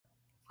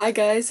Hi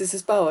guys, this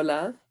is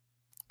Paola.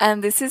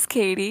 And this is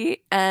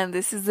Katie, and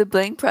this is the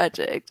Blank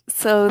Project.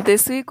 So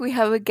this week we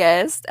have a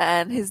guest,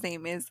 and his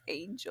name is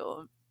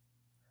Angel.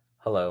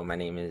 Hello, my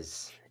name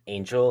is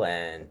Angel,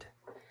 and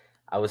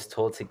I was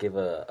told to give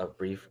a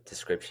brief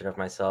description of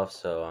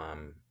myself.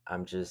 I'm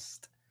an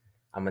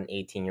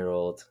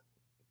 18-year-old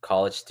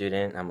college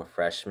student. I'm a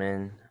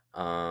freshman.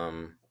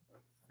 Um,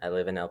 I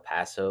live in El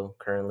Paso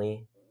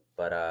currently,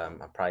 but I'm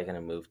probably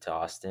gonna move to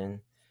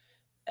Austin.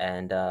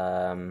 And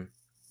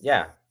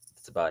yeah,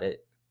 that's about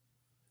it.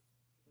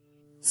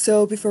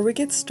 So, before we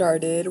get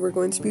started, we're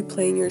going to be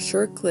playing your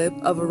short clip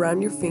of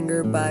Around Your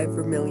Finger by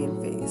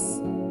Vermilion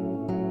Face.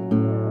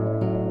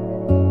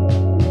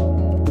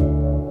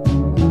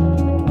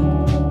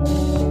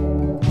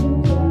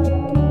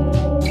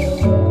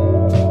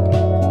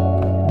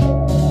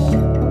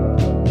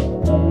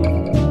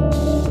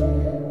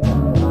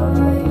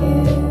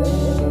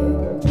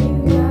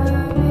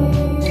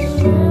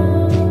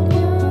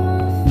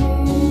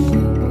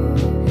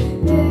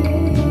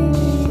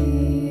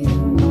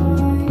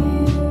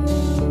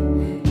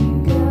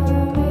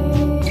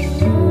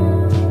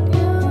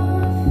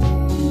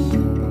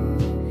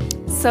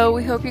 So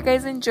we hope you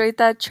guys enjoyed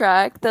that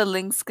track. The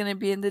link's gonna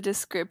be in the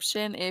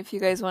description if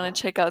you guys want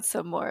to check out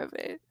some more of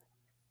it.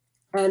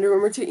 And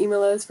remember to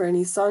email us for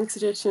any song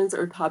suggestions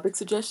or topic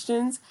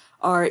suggestions.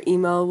 Our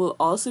email will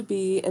also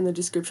be in the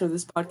description of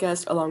this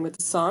podcast along with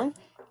the song.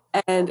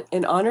 And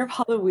in honor of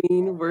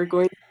Halloween, we're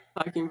going to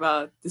be talking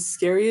about the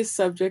scariest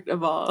subject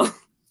of all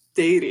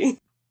dating.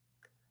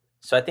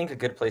 So I think a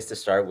good place to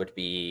start would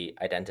be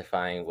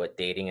identifying what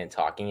dating and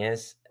talking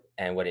is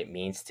and what it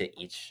means to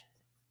each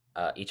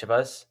of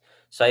us.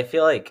 So I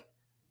feel like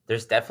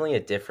there's definitely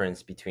a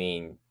difference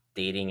between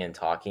dating and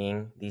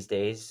talking these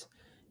days,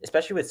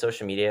 especially with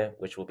social media,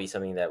 which will be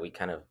something that we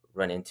kind of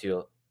run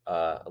into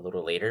a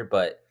little later.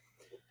 But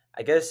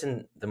I guess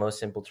in the most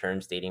simple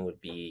terms, dating would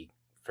be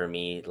for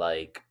me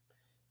like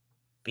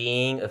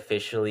being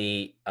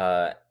officially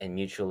and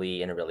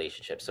mutually in a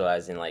relationship. So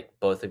as in like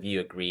both of you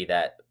agree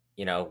that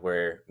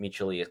we're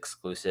mutually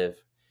exclusive,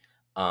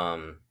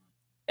 um,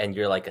 and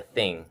you're like a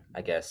thing,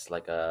 I guess,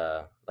 like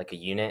a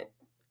unit,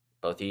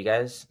 both of you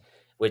guys,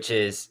 which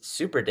is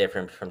super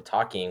different from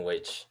talking,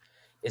 which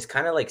is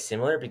kind of like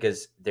similar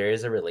because there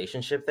is a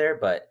relationship there,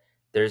 but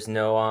there's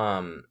no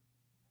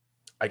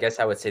I guess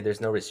I would say there's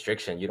no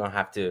restriction. You don't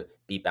have to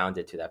be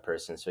bounded to that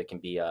person. So it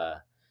could be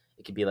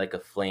like a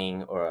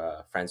fling or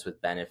a friends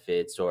with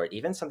benefits or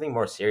even something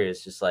more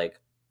serious, just like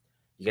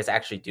you guys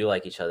actually do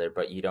like each other,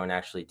 but you don't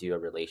actually do a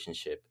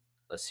relationship,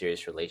 a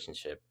serious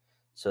relationship.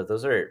 So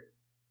those are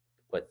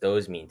what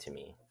those mean to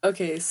me.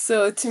 Okay,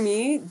 so to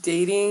me,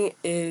 dating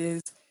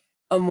is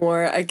a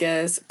more, I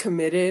guess,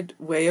 committed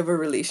way of a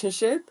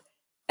relationship.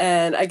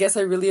 And I guess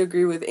I really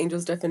agree with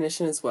Angel's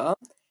definition as well.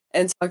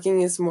 And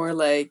talking is more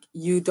like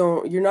you're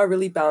not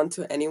really bound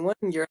to anyone.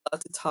 You're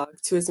allowed to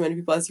talk to as many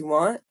people as you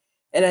want.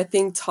 And I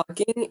think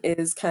talking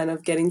is kind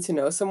of getting to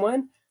know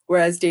someone,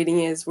 whereas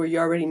dating is where you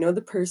already know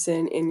the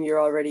person and you're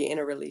already in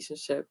a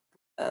relationship.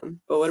 But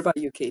what about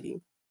you,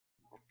 Katie?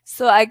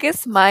 So I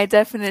guess my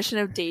definition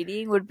of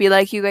dating would be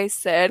like you guys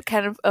said,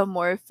 kind of a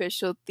more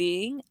official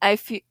thing. I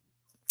feel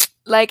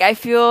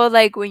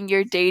like when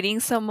you're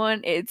dating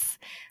someone, it's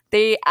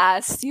they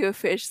asked you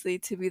officially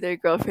to be their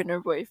girlfriend or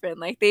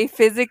boyfriend. Like they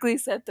physically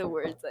said the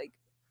words like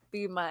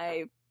be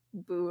my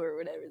boo or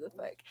whatever the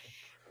fuck.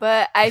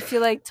 But I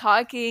feel like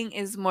talking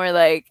is more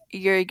like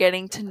you're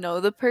getting to know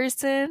the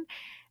person,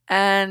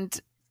 and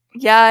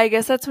yeah, I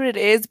guess that's what it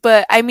is.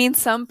 But I mean,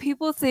 some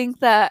people think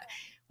that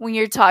when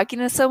you're talking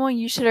to someone,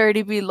 you should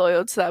already be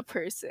loyal to that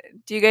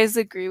person. Do you guys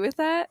agree with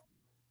that?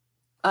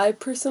 I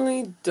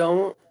personally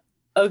don't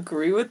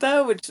agree with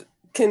that, which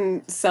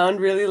can sound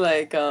really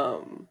like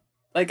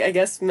I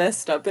guess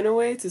messed up in a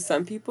way to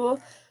some people.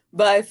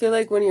 But I feel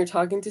like when you're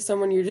talking to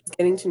someone, you're just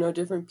getting to know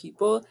different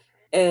people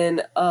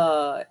and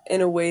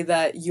in a way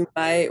that you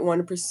might want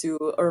to pursue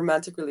a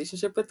romantic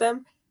relationship with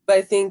them. But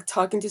I think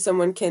talking to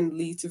someone can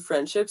lead to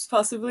friendships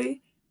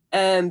possibly.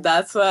 And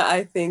that's why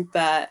I think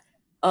that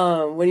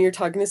when you're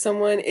talking to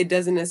someone, it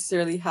doesn't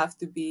necessarily have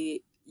to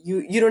be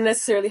you don't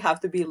necessarily have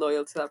to be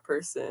loyal to that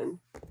person.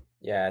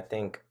 Yeah, I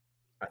think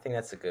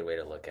that's a good way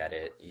to look at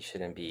it. You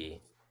shouldn't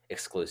be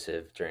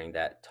exclusive during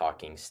that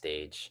talking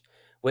stage,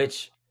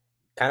 which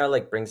kind of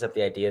like brings up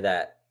the idea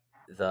that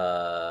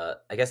the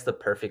I guess the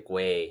perfect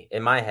way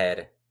in my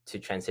head to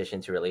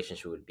transition to a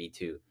relationship would be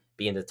to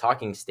be in the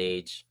talking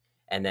stage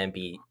and then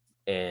be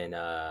in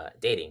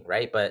dating,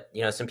 right? But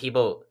some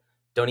people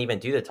don't even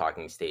do the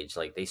talking stage.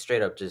 Like they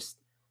straight up just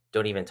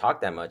don't even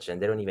talk that much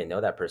and they don't even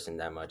know that person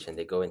that much and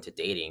they go into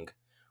dating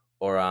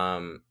or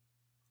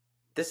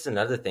this is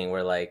another thing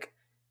where like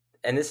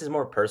and this is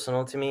more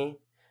personal to me,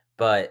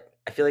 but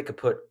I feel like I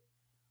put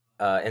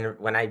and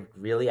when I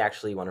really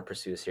actually want to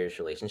pursue a serious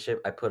relationship,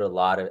 I put a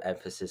lot of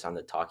emphasis on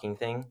the talking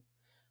thing.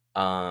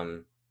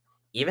 Um,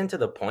 even to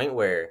the point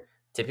where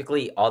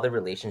typically all the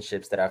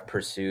relationships that I've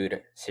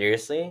pursued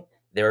seriously,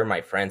 they were my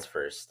friends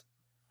first,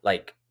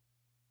 like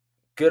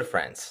good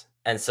friends.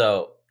 And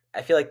so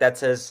I feel like that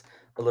says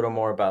a little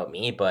more about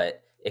me,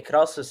 but it could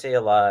also say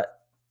a lot,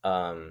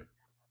 um,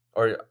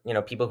 or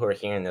people who are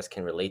hearing this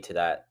can relate to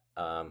that,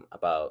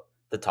 about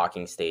the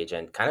talking stage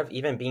and kind of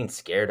even being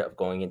scared of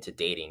going into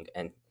dating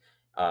and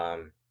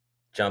um,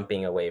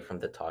 jumping away from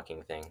the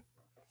talking thing.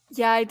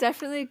 Yeah, I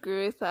definitely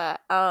agree with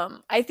that.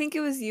 I think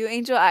it was you,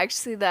 Angel,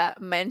 actually,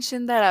 that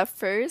mentioned that at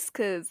first,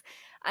 because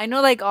I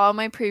know like all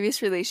my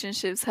previous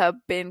relationships have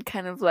been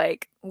kind of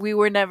like we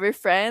were never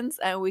friends,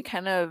 and we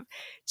kind of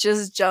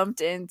just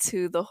jumped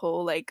into the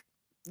whole like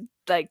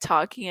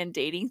talking and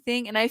dating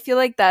thing, and I feel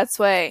like that's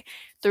why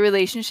the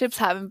relationships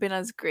haven't been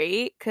as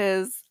great,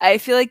 because I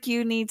feel like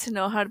you need to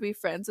know how to be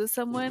friends with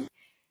someone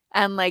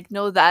and like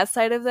know that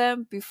side of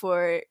them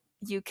before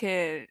you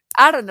can,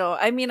 I don't know,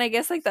 I mean, I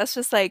guess like that's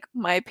just like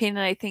my opinion.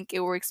 I think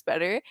it works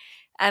better,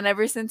 and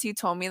ever since you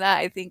told me that,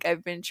 I think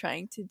I've been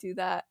trying to do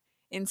that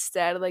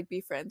instead, like be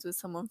friends with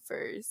someone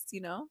first.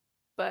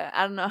 But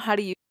I don't know, how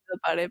do you feel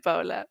about it,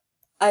 Paula?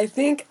 I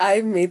think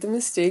I made the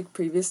mistake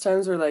previous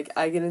times where like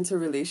I get into a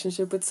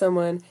relationship with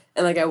someone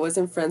and like I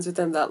wasn't friends with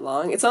them that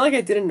long. It's not like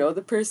I didn't know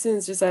the person,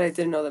 it's just that I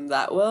didn't know them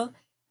that well.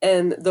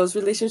 And those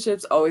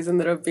relationships always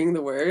ended up being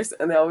the worst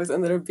and they always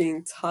ended up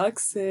being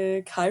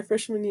toxic, high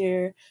freshman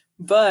year.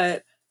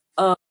 But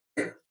um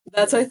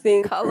that's I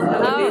think Call them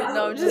nowadays. out?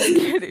 No, I'm just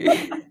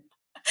kidding.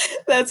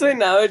 That's why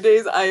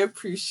nowadays I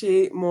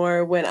appreciate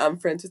more when I'm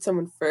friends with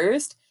someone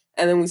first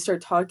and then we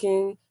start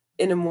talking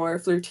in a more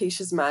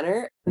flirtatious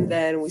manner and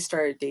then we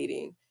start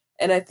dating.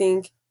 And I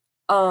think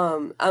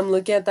I'm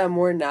looking at that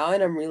more now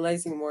and I'm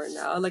realizing more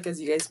now, like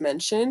as you guys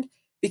mentioned,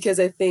 because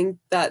I think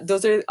that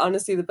those are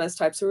honestly the best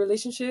types of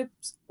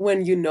relationships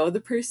when you know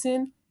the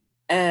person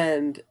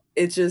and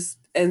it just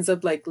ends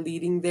up like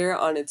leading there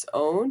on its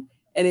own.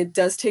 And it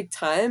does take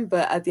time,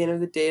 but at the end of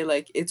the day,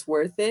 like it's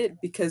worth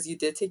it because you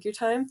did take your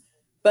time.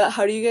 But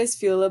how do you guys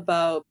feel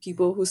about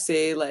people who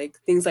say like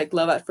things like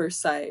love at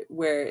first sight,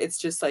 where it's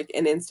just like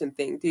an instant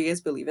thing? Do you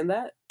guys believe in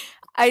that?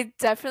 I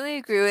definitely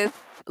agree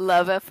with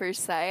love at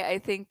first sight. I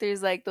think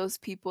there's like those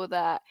people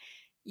that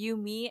you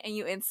meet and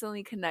you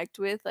instantly connect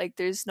with. Like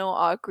there's no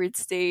awkward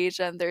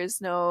stage and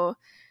there's no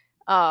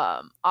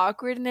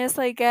awkwardness,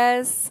 I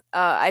guess.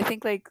 I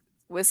think like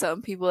with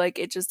some people like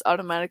it just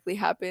automatically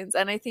happens,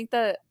 and I think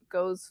that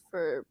goes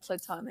for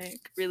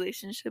platonic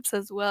relationships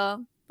as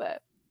well.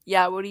 But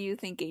yeah, what do you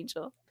think,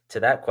 Angel? To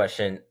that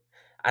question,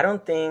 I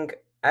don't think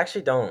I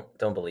actually don't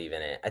believe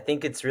in it. I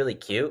think it's really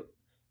cute,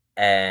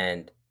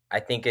 and I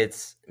think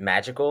it's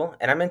magical,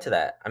 and I'm into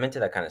that. I'm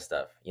into that kind of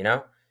stuff.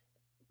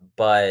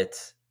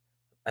 But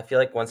I feel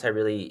like once I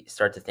really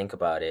start to think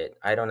about it,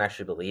 I don't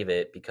actually believe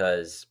it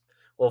because,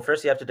 well,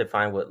 first you have to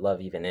define what love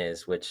even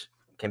is, which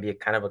can be a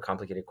kind of a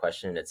complicated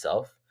question in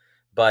itself.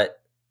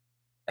 But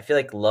I feel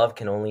like love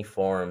can only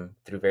form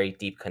through very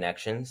deep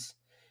connections,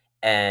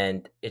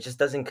 and it just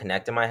doesn't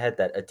connect in my head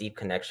that a deep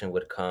connection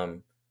would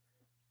come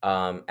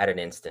at an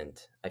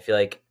instant. I feel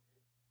like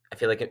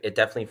it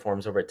definitely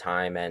forms over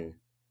time, and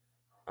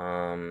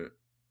um,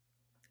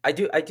 I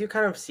do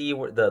kind of see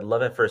the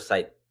love at first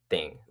sight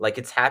thing. Like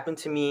it's happened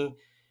to me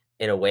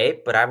in a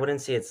way, but I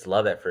wouldn't say it's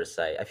love at first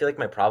sight. I feel like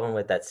my problem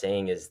with that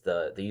saying is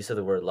the use of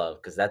the word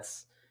love because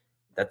that's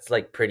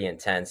like pretty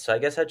intense. So I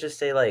guess I'd just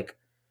say like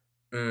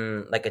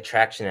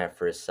attraction at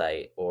first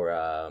sight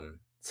or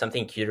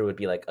something cuter would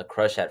be like a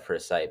crush at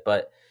first sight.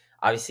 But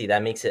obviously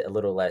that makes it a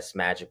little less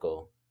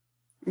magical.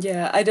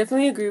 Yeah, I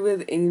definitely agree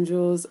with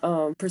Angel's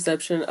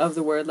perception of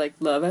the word like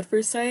love at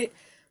first sight.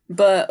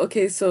 But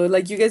okay, so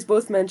like you guys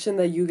both mentioned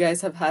that you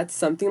guys have had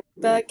something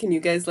like that. Can you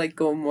guys like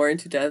go more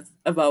into depth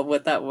about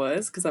what that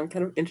was? Because I'm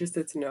kind of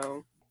interested to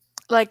know.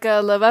 Like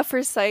a love at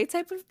first sight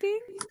type of thing?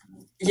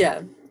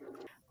 Yeah.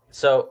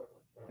 So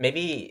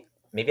maybe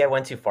I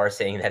went too far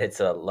saying that it's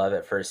a love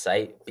at first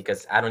sight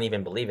because I don't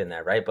even believe in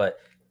that, right? But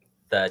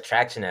the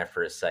attraction at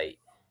first sight,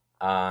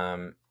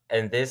 and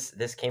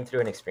this came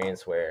through an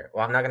experience where,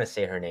 well, I'm not gonna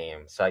say her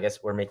name, so I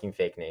guess we're making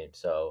fake names.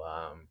 So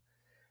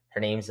her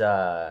name's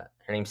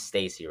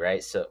Stacy,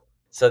 right? So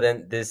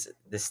then this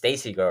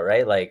Stacy girl,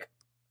 right? Like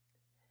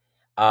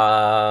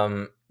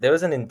there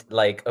was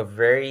like a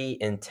very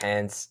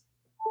intense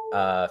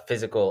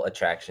physical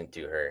attraction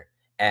to her,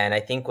 and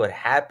I think what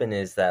happened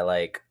is that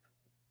like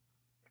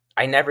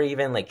I never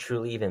even like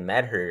truly even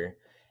met her.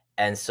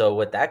 And so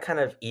what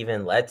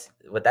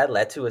that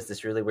led to was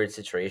this really weird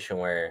situation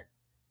where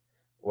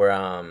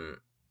I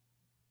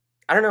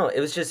don't know, it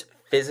was just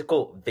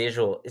physical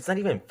visual. It's not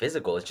even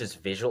physical, it's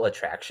just visual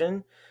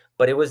attraction,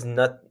 but it was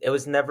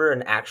never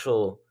an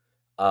actual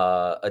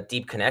a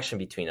deep connection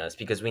between us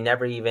because we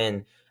never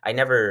even I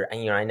never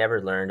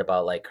learned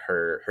about like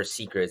her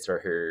secrets or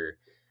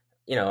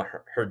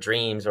her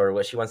dreams or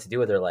what she wants to do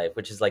with her life,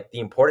 which is like the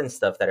important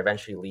stuff that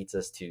eventually leads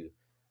us to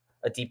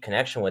a deep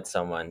connection with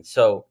someone.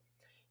 So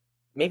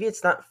maybe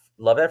it's not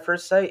love at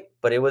first sight,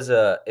 but it was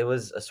a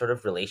sort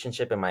of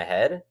relationship in my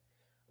head,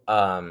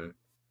 um,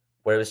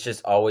 where it was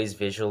just always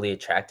visually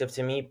attractive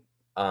to me,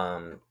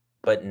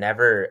 but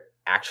never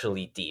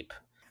actually deep.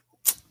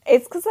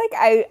 It's because like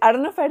I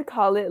don't know if I'd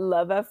call it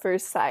love at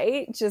first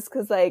sight, just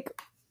because like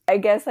I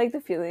guess like the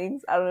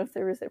feelings, I don't know if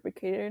they're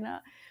reciprocated or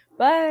not,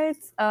 But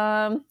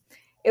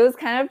it was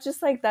kind of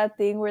just like that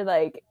thing where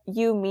like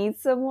you meet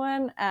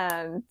someone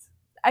and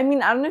I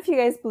mean, I don't know if you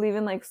guys believe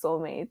in like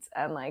soulmates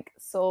and like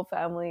soul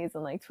families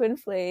and like twin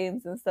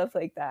flames and stuff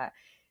like that,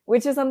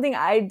 which is something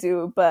I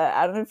do, but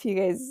I don't know if you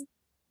guys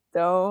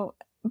don't.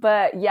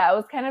 But yeah, it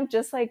was kind of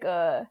just like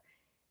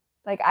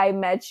I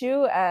met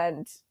you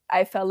and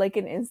I felt like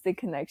an instant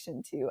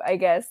connection to you, I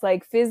guess,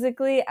 like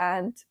physically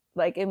and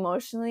like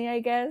emotionally,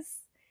 I guess.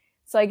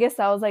 So I guess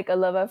that was like a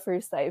love at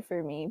first sight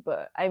for me.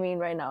 But I mean,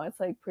 right now it's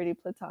like pretty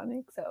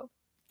platonic. So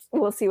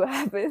we'll see what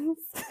happens.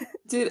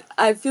 Dude,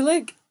 I feel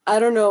like I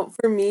don't know.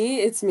 For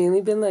me, it's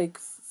mainly been like,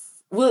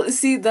 well,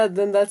 see that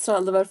then that's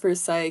not love at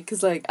first sight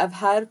because like I've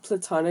had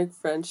platonic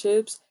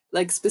friendships,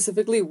 like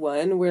specifically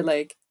one where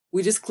like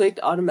we just clicked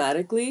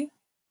automatically,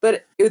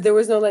 but there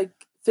was no like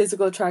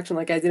physical attraction.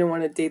 Like I didn't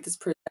want to date this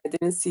person. I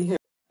didn't see him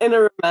in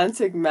a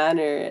romantic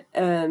manner,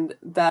 and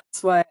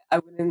that's why I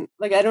wouldn't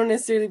like. I don't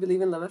necessarily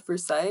believe in love at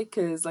first sight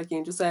because, like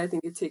Angel said, I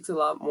think it takes a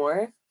lot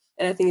more,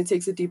 and I think it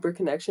takes a deeper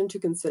connection to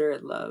consider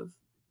it love.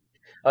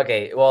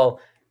 Okay, well,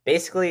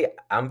 basically,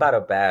 I'm about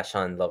to bash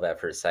on love at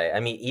first sight. I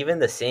mean, even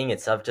the saying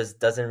itself just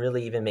doesn't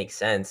really even make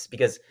sense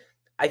because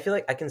I feel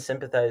like I can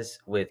sympathize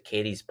with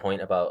Katie's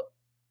point about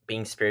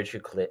being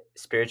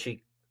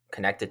spiritually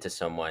connected to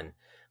someone,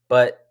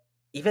 but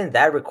even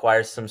that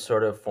requires some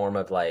sort of form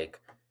of like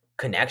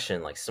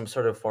connection, like some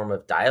sort of form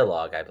of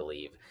dialogue, I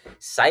believe.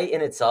 Sight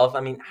in itself,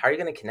 I mean, how are you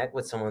going to connect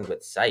with someone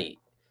with sight?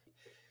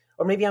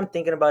 Or maybe I'm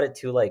thinking about it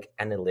too, like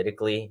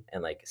analytically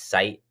and like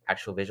sight,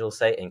 actual visual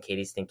sight, and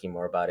Katie's thinking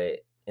more about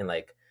it in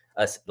like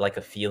us, like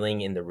a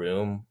feeling in the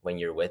room when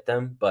you're with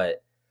them.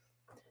 But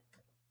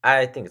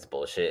I think it's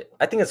bullshit.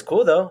 I think it's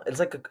cool though. It's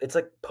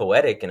like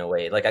poetic in a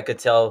way. Like I could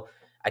tell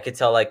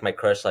like my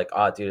crush, like,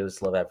 oh, dude, it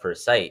was love at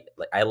first sight.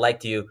 Like I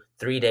liked you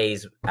 3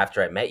 days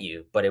after I met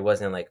you, but it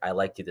wasn't like I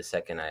liked you the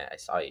second I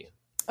saw you.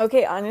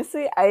 Okay,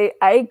 honestly, I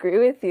agree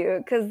with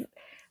you because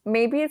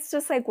maybe it's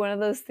just like one of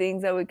those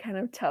things that we kind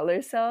of tell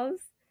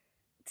ourselves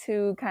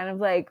to kind of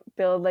like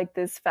build like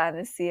this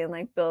fantasy and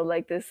like build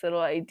like this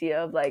little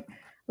idea of like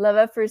love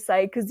at first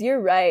sight, because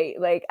you're right,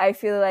 like I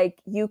feel like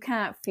you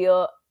can't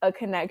feel a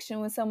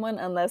connection with someone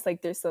unless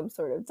like there's some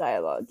sort of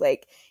dialogue,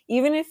 like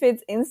even if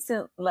it's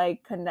instant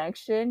like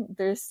connection,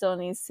 there still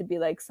needs to be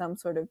like some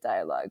sort of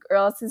dialogue, or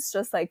else it's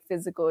just like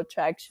physical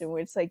attraction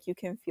which like you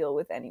can feel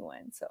with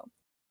anyone. So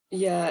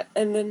Yeah,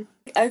 and then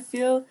I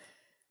feel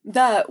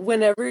that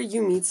whenever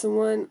you meet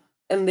someone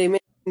and they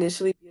may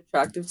initially be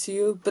attractive to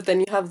you, but then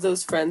you have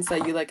those friends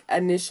that you like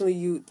initially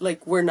you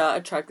like were not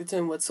attracted to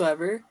them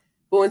whatsoever,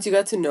 but once you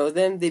got to know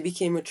them, they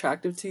became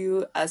attractive to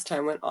you as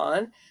time went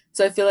on.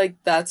 So I feel like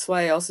that's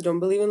why I also don't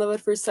believe in love at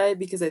first sight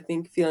because I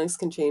think feelings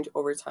can change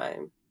over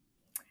time.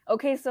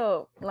 okay,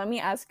 so let me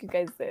ask you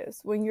guys this.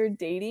 When you're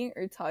dating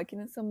or talking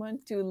to someone,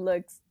 do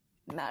looks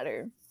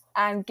matter?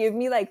 And give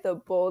me like the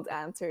bold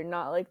answer,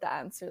 not like the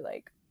answer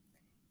like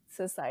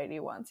society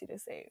wants you to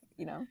say,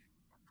 you know?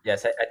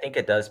 Yes, I think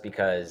it does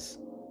because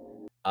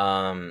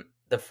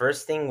the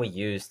first thing we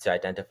use to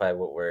identify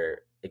what we're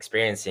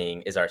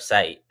experiencing is our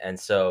sight, and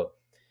so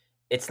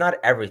it's not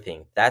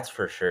everything, that's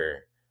for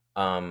sure.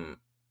 um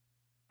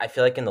I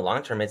feel like in the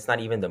long term it's not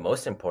even the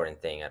most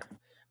important thing,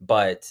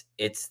 but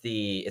it's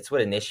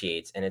what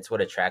initiates and it's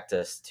what attracts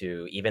us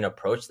to even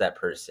approach that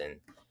person.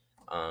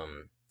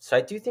 So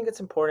I do think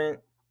it's important,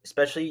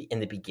 especially in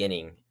the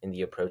beginning, in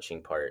the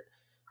approaching part.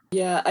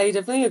 Yeah, I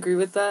definitely agree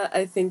with that.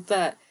 I think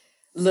that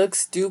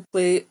looks do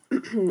play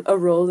a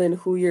role in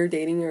who you're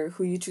dating or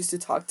who you choose to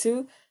talk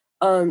to.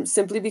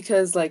 Simply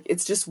because like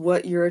it's just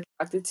what you're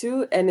attracted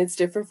to and it's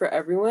different for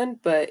everyone,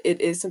 but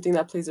it is something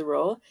that plays a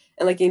role.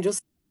 And like Angel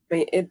said,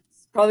 right,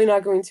 it's probably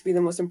not going to be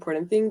the most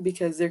important thing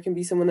because there can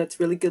be someone that's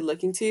really good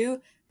looking to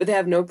you, but they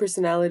have no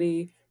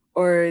personality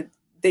or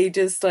they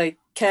just like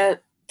can't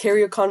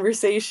carry a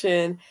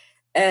conversation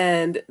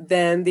and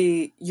then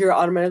you're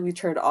automatically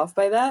turned off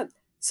by that.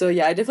 So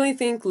yeah, I definitely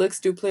think looks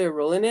do play a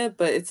role in it,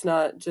 but it's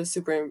not just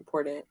super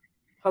important.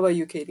 How about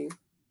you, Katie?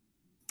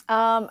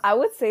 I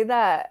would say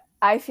that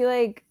I feel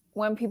like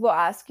when people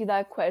ask you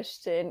that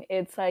question,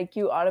 it's like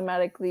you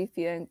automatically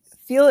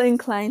feel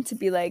inclined to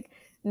be like,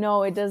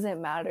 no, it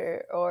doesn't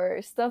matter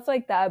or stuff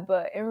like that.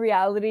 But in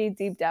reality,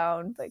 deep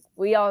down, like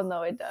we all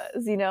know it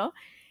does, you know?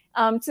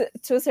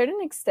 To a certain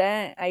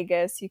extent, I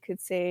guess you could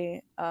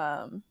say,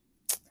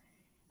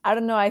 I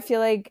don't know, I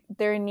feel like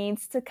there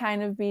needs to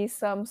kind of be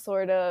some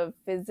sort of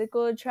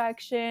physical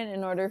attraction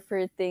in order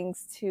for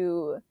things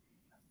to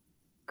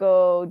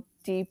go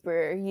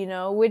deeper, you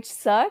know, which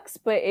sucks,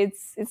 but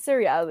it's the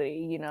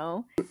reality, you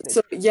know.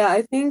 So yeah,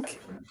 I think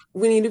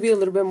we need to be a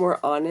little bit more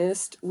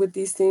honest with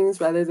these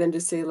things rather than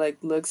just say like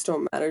looks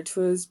don't matter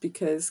to us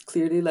because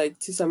clearly like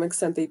to some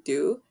extent they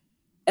do.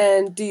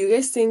 And do you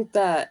guys think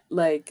that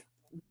like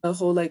the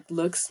whole like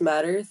looks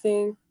matter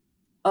thing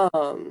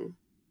um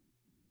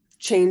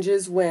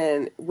changes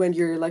when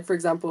you're like for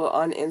example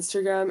on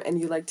Instagram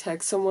and you like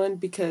text someone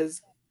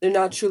because they're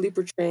not truly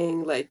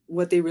portraying like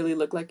what they really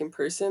look like in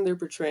person. They're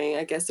portraying,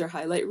 I guess, their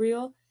highlight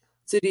reel.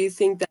 So do you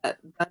think that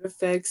that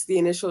affects the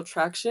initial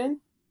attraction?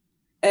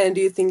 And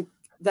do you think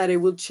that it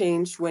will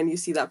change when you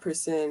see that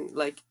person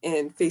like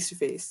in face to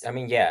face? I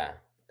mean, yeah,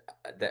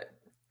 that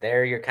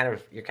there you're kind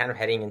of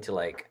heading into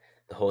like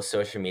the whole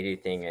social media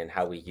thing and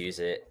how we use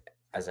it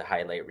as a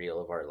highlight reel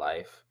of our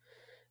life,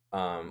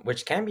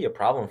 which can be a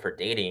problem for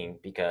dating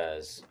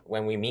because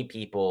when we meet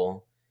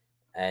people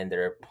and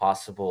they're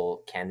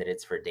possible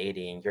candidates for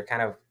dating, you're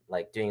kind of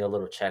like doing a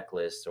little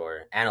checklist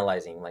or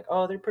analyzing, like,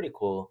 oh, they're pretty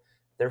cool,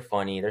 they're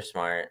funny, they're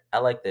smart, I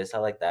like this, I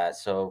like that,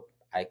 so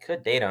I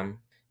could date them.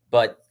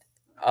 But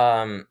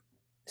um,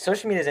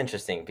 social media is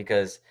interesting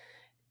because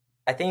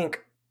I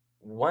think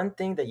one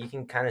thing that you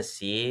can kind of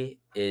see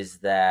is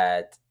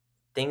that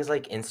things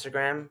like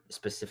Instagram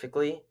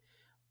specifically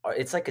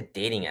it's like a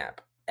dating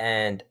app.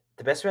 And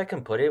the best way I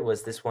can put it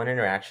was this one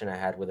interaction I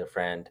had with a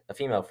friend, a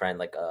female friend,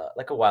 like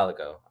a while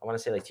ago. I want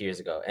to say like 2 years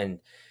ago, and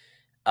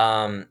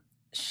um,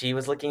 she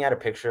was looking at a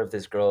picture of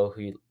this girl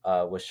who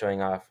was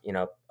showing off,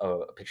 a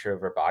picture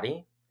of her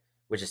body,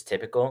 which is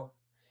typical.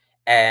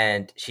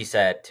 And she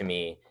said to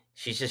me,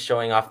 "She's just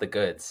showing off the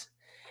goods."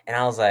 And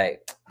I was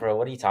like, "Bro,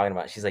 what are you talking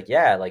about?" She's like,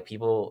 "Yeah, like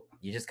people,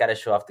 you just got to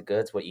show off the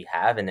goods, what you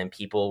have, and then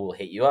people will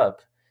hit you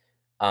up."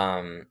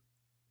 Um,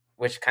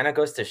 which kind of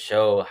goes to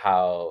show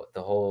how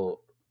the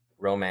whole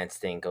romance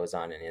thing goes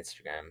on in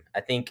Instagram.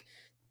 I think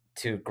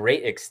to a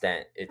great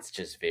extent it's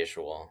just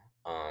visual.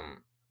 And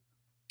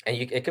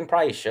it can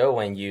probably show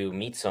when you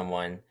meet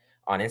someone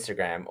on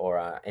Instagram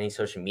or any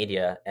social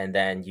media and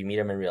then you meet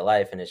them in real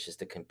life and it's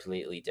just a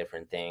completely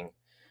different thing.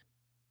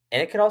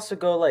 And it could also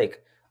go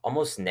like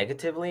almost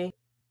negatively.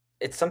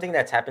 It's something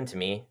that's happened to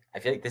me. I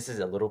feel like this is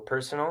a little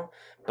personal,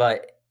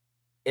 but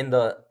in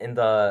the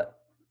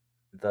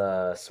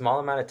small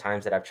amount of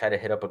times that I've tried to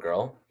hit up a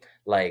girl,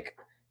 like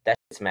that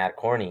shit's mad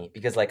corny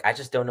because like I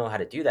just don't know how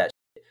to do that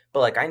shit. But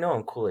like I know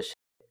I'm cool as shit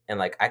and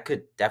like I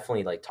could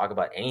definitely like talk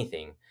about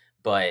anything,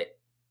 but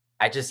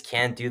I just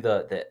can't do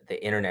the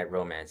internet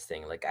romance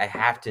thing. Like I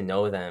have to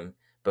know them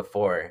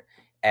before.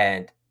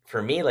 And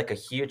for me, like a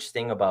huge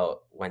thing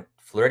about when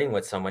flirting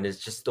with someone is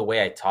just the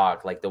way I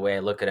talk, like the way I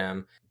look at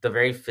them, the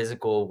very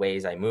physical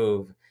ways I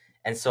move.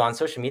 And so on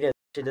social media,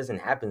 that shit doesn't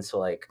happen. So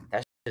like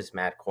that's just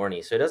mad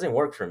corny. So it doesn't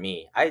work for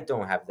me. I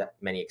don't have that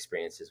many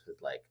experiences with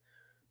like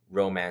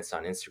romance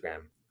on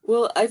Instagram.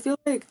 Well, I feel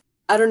like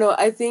I don't know.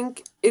 I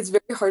think it's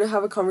very hard to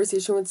have a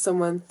conversation with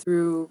someone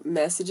through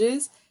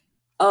messages.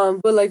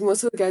 But like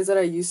most of the guys that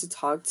I used to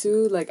talk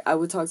to, like I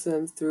would talk to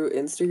them through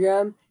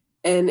Instagram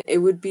and it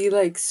would be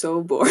like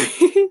so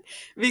boring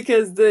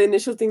because the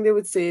initial thing they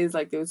would say is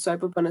like they would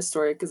swipe up on a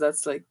story because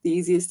that's like the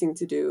easiest thing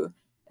to do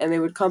and they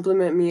would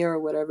compliment me or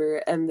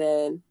whatever and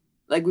then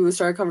like we would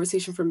start a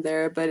conversation from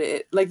there, but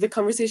it like the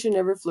conversation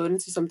never flowed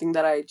into something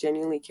that I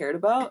genuinely cared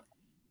about.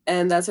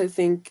 And that's I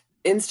think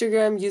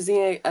Instagram using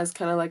it as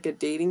kind of like a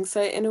dating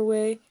site in a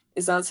way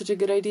is not such a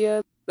good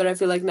idea. But I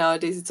feel like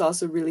nowadays it's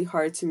also really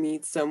hard to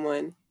meet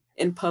someone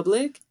in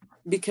public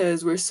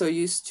because we're so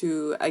used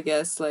to, I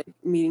guess, like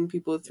meeting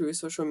people through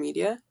social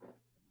media.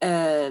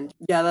 And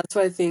yeah, that's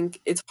why I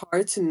think it's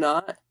hard to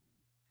not,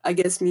 I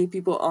guess, meet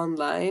people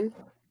online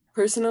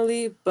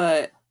personally,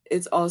 but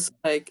it's also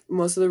like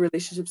most of the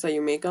relationships that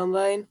you make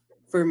online,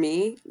 for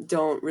me,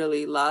 don't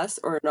really last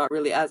or not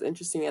really as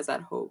interesting as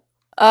I'd hope.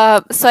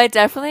 So I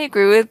definitely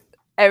agree with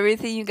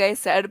everything you guys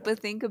said, but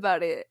think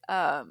about it.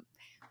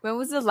 When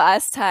was the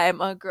last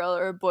time a girl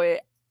or a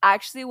boy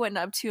actually went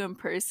up to you in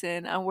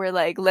person and were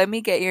like, "Let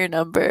me get your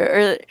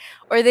number,"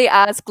 or they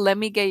ask, "Let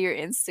me get your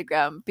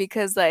Instagram,"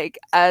 because like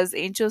as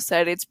Angel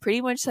said, it's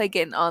pretty much like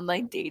an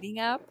online dating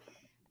app,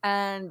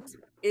 and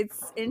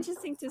it's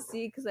interesting to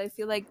see because I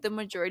feel like the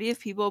majority of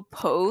people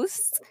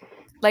post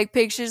like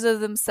pictures of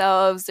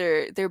themselves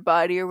or their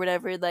body or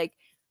whatever, like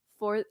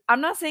for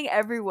I'm not saying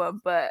everyone,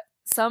 but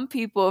some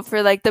people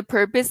for like the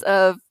purpose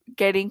of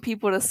getting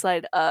people to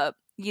slide up.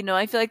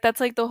 I feel like that's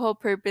like the whole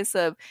purpose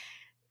of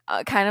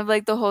kind of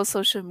like the whole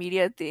social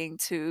media thing,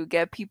 to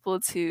get people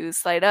to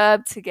slide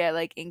up, to get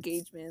like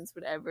engagements,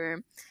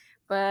 whatever.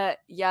 But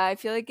yeah, I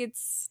feel like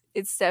it's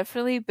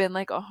definitely been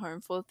like a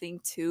harmful thing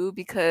too,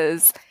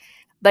 because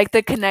like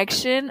the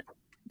connection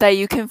that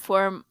you can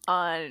form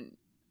on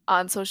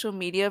social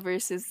media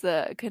versus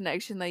the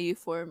connection that you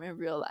form in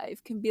real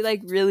life can be like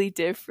really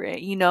different,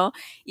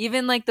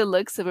 even like the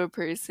looks of a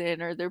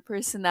person or their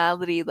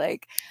personality.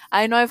 Like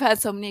I know I've had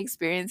so many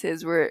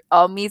experiences where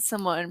I'll meet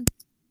someone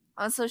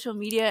on social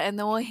media and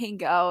then we'll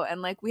hang out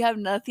and like we have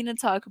nothing to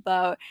talk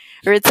about,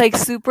 or it's like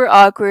super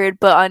awkward,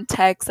 but on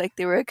text like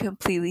they were a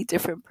completely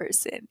different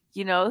person.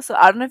 So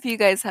I don't know if you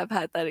guys have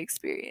had that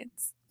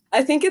experience.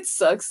 I think it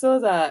sucks though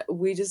that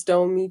we just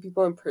don't meet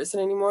people in person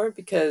anymore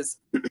because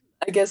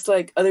I guess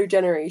like other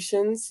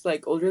generations,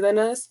 like older than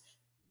us,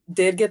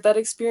 did get that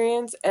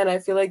experience and I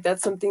feel like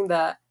that's something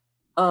that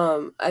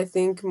I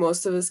think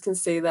most of us can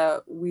say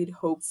that we'd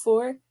hope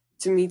for,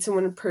 to meet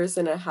someone in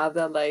person and have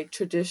that like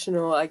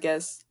traditional, I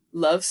guess,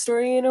 love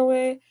story in a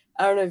way.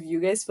 I don't know if you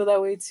guys feel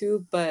that way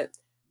too, but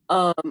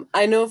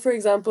I know for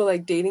example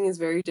like dating is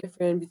very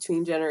different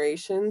between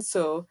generations.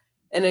 So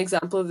an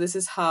example of this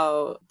is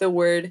how the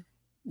word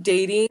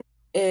dating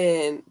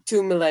in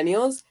to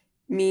millennials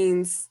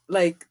means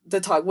like the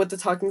talk what the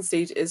talking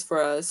stage is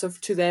for us. So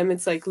to them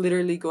it's like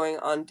literally going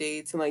on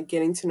dates and like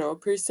getting to know a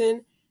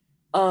person.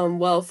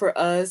 Well, for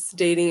us,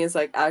 dating is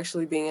like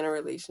actually being in a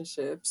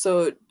relationship.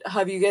 So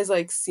have you guys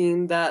like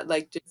seen that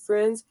like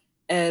difference?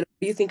 And what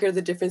do you think are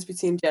the difference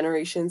between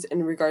generations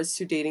in regards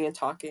to dating and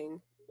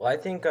talking? Well, I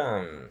think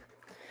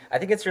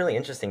it's really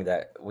interesting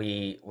that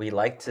we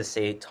like to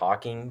say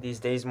talking these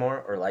days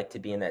more, or like to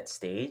be in that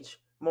stage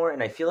more,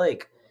 and I feel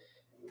like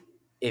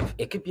if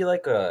it could be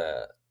like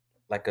a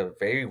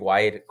very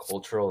wide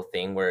cultural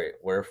thing where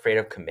we're afraid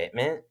of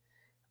commitment,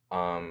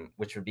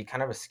 which would be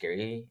kind of a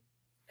scary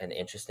and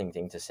interesting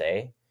thing to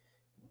say.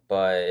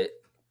 But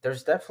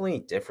there's definitely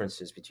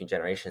differences between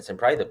generations, and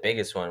probably the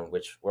biggest one,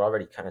 which we're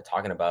already kind of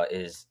talking about,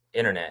 is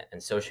internet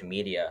and social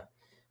media.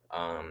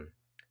 Um,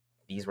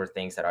 these were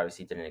things that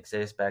obviously didn't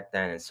exist back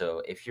then, and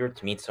so if you were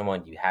to meet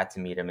someone, you had to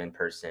meet them in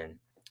person.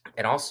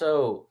 And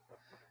also,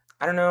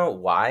 I don't know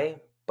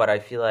why, but I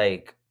feel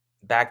like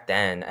back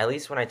then, at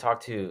least when I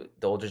talked to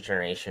the older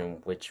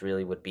generation, which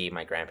really would be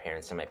my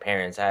grandparents and my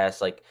parents, I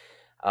asked like,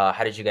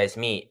 "How did you guys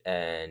meet?"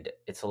 And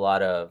it's a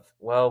lot of,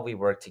 "Well, we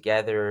worked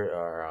together,"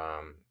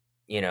 or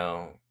you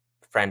know,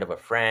 friend of a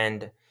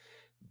friend.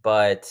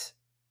 But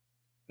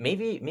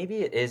maybe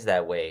it is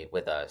that way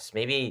with us.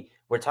 Maybe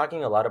we're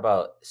talking a lot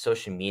about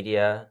social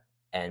media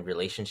and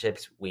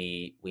relationships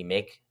we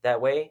make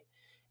that way.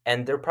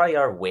 And there probably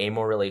are way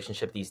more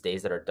relationship these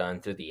days that are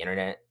done through the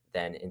internet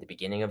than in the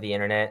beginning of the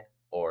internet,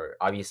 or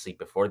obviously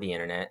before the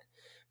internet.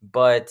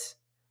 But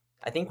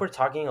I think we're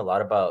talking a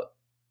lot about,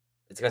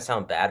 it's gonna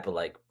sound bad, but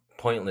like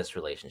pointless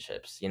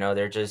relationships. You know,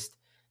 they're just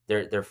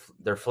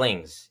they're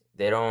flings.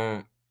 They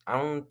don't. I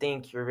don't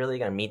think you're really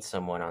gonna meet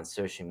someone on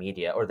social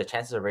media, or the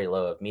chances are very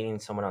low of meeting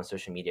someone on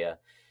social media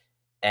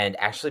and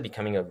actually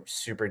becoming a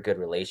super good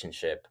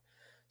relationship.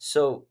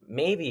 So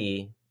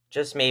maybe,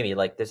 just maybe,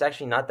 like there's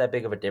actually not that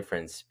big of a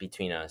difference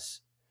between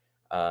us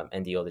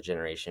and the older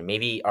generation.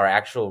 Maybe our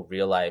actual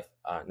real life,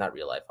 not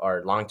real life,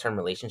 our long term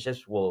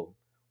relationships will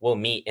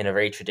meet in a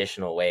very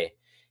traditional way.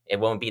 It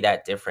won't be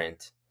that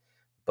different.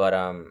 But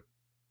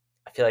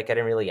I feel like I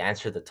didn't really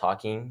answer the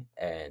talking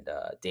and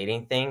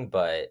dating thing.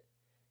 But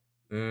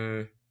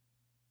mm,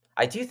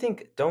 I do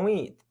think, don't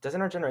we?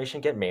 Doesn't our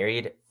generation get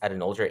married at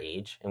an older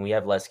age, and we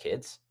have less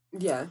kids?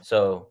 Yeah.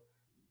 So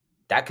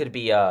that could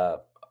be a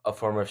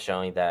form of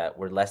showing that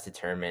we're less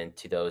determined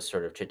to those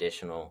sort of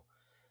traditional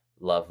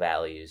love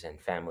values and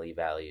family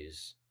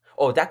values.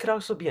 Oh, that could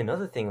also be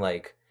another thing.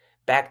 Like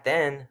back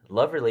then,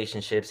 love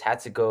relationships had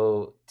to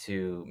go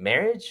to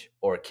marriage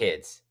or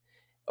kids,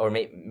 or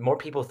more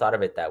people thought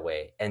of it that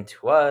way. And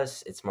to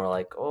us, it's more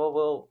like, oh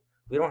well,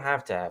 we don't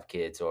have to have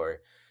kids,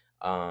 or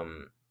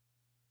um,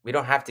 we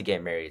don't have to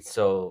get married.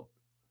 So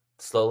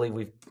slowly,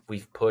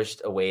 we've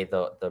pushed away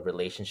the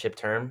relationship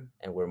term,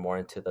 and we're more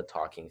into the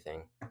talking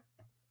thing.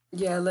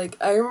 Yeah, like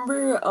I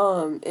remember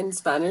in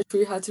Spanish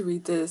we had to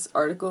read this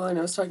article and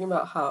it was talking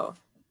about how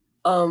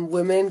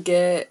women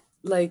get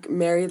like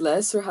married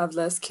less or have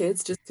less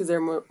kids just because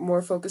they're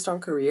more focused on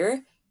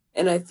career.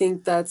 And I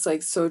think that's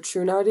like so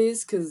true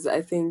nowadays because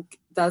I think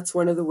that's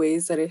one of the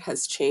ways that it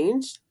has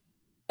changed.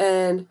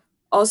 And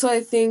also,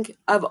 I think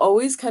I've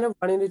always kind of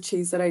wanted to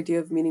chase that idea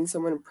of meeting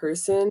someone in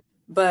person.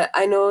 But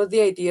I know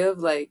the idea of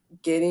like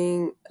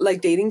getting,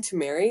 like dating to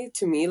marry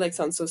to me, like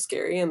sounds so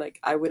scary. And like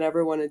I would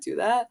never want to do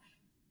that.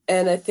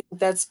 And I think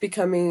that's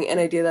becoming an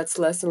idea that's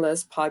less and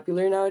less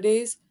popular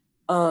nowadays.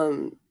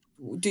 Um,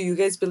 do you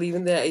guys believe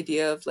in the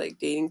idea of like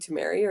dating to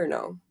marry or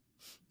no?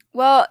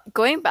 Well,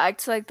 going back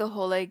to like the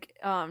whole like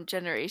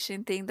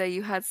generation thing that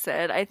you had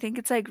said, I think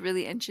it's like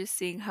really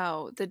interesting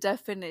how the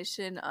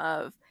definition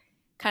of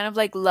kind of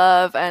like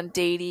love and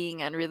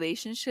dating and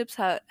relationships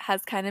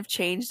has kind of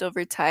changed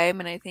over time,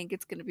 and I think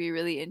it's going to be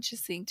really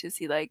interesting to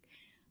see like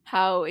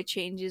how it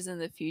changes in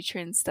the future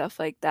and stuff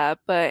like that.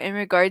 But in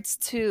regards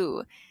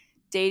to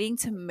dating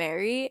to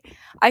marry,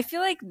 I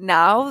feel like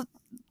now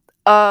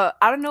I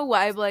don't know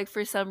why, but like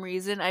for some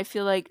reason I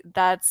feel like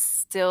that's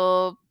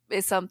still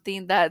is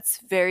something that's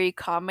very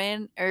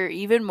common or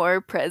even more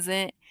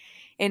present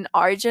in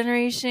our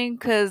generation,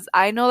 because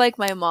I know like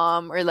my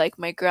mom or like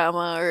my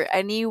grandma or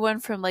anyone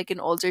from like an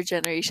older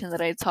generation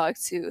that I talk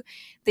to,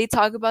 they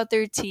talk about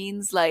their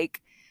teens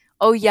like,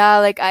 oh yeah,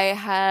 like I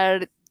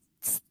had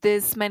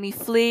this many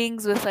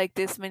flings with like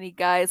this many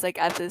guys like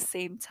at the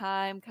same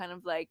time, kind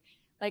of like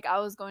I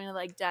was going to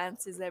like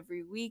dances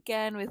every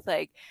weekend with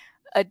like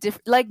a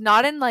different, like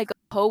not in like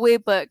a whole way,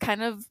 but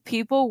kind of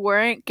people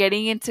weren't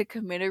getting into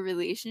committed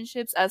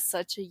relationships at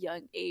such a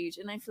young age,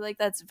 and I feel like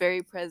that's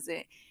very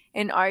present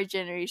in our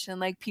generation.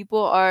 Like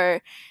people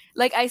are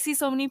like, I see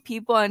so many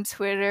people on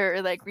Twitter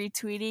or like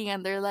retweeting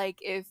and they're like,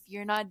 if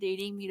you're not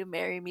dating me to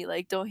marry me,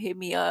 like don't hit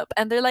me up,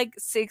 and they're like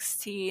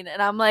 16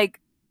 and I'm like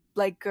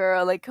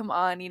girl, like come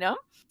on, you know.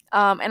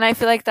 And I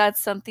feel like that's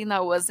something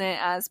that wasn't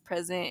as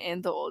present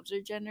in the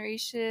older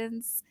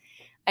generations,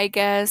 I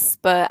guess.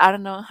 But I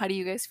don't know, how do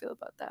you guys feel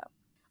about that?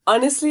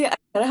 Honestly, I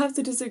kind of have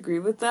to disagree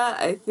with that.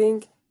 I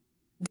think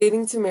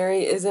dating to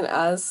marry isn't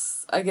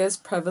as, I guess,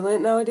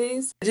 prevalent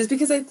nowadays. Just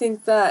because I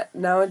think that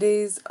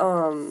nowadays,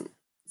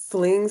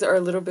 flings are a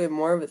little bit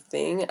more of a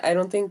thing. I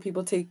don't think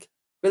people take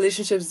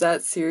relationships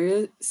that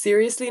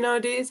seriously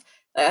nowadays.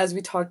 As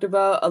we talked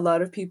about, a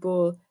lot of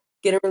people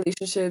get in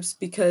relationships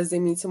because they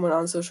meet someone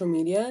on social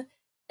media,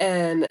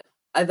 and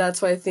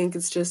that's why I think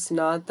it's just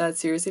not that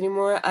serious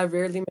anymore. I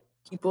rarely met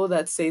people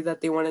that say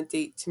that they want to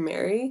date to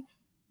marry,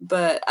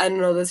 but I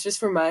don't know. That's just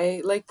from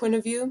my like point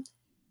of view,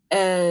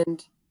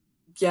 and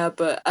yeah,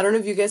 but I don't know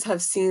if you guys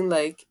have seen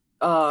like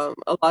a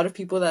lot of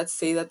people that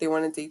say that they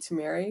want to date to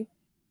marry.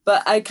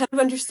 But I kind of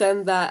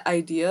understand that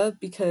idea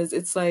because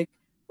it's like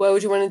why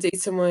would you want to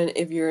date someone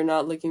if you're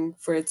not looking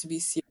for it to be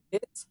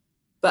serious?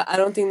 But I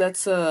don't think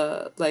that's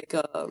a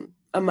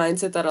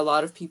mindset that a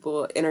lot of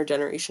people in our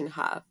generation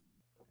have.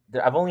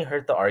 I've only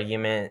heard the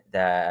argument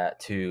that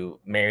to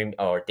marry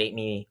or date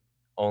me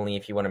only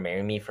if you want to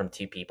marry me from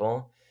two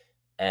people,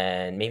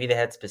 and maybe they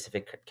had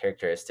specific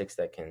characteristics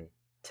that can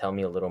tell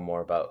me a little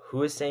more about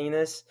who is saying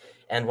this.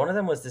 And one of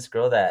them was this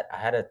girl that I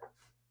had a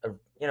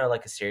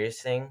like a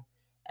serious thing,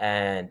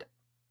 and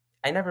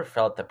I never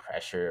felt the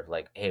pressure of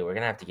like, hey, we're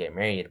gonna have to get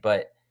married,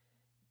 but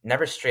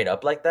never straight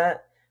up like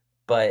that.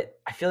 But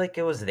I feel like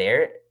it was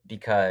there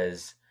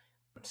because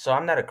so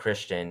I'm not a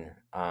Christian.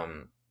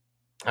 I'm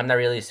not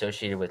really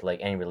associated with like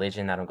any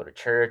religion. I don't go to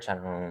church. I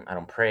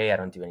don't pray. I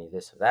don't do any of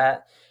this or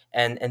that.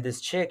 And this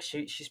chick,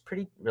 she's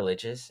pretty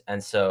religious,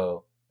 and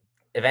so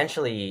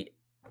eventually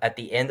at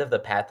the end of the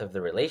path of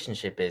the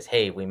relationship is,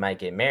 hey, we might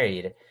get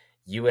married.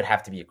 You would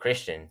have to be a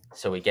Christian,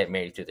 so we get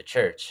married through the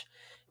church.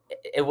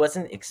 It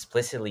wasn't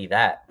explicitly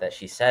that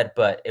she said,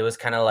 but it was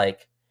kind of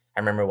like I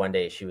remember one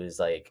day she was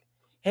like,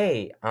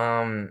 hey,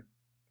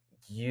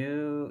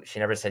 you she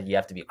never said you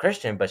have to be a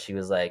Christian, but she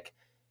was like,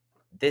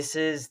 this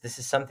is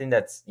something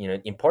that's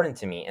important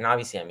to me. And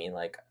obviously, I mean,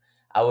 like,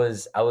 I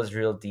was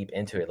real deep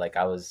into it. Like,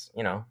 I was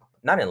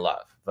not in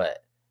love,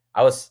 but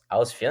I was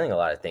feeling a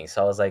lot of things.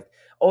 So I was like,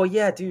 oh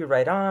yeah, dude,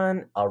 right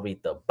on. I'll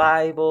read the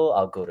Bible,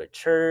 I'll go to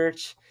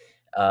church.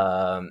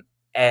 um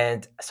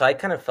and so I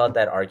kind of felt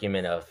that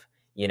argument of,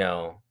 you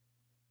know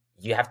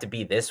you have to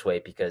be this way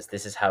because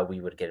this is how we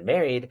would get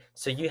married,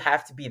 so you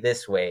have to be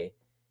this way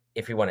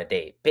if you want to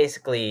date.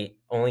 Basically,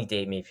 only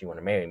date me if you want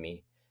to marry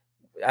me.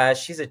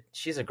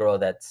 She's a girl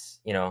that's,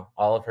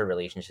 all of her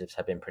relationships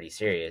have been pretty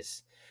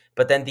serious.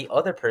 But then the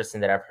other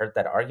person that I've heard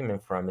that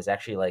argument from is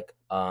actually like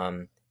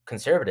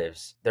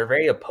conservatives. They're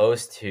very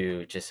opposed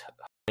to just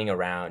hanging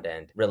around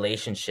and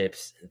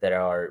relationships that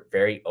are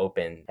very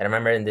open. And I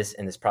remember in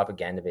this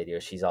propaganda video,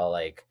 she's all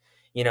like,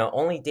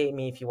 only date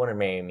me if you want to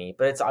marry me.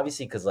 But it's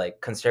obviously because like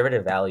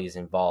conservative values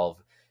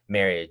involve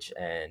marriage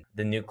and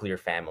the nuclear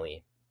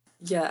family.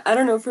 Yeah, I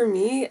don't know. For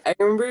me, I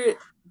remember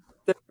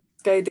the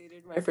first guy I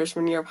dated my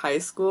freshman year of high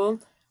school.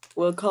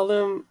 We'll call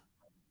him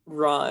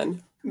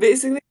Ron.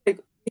 Basically,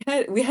 like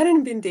we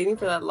hadn't been dating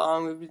for that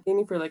long. We've been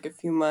dating for like a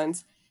few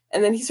months,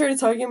 and then he started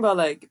talking about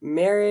like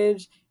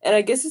marriage. And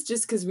I guess it's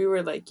just because we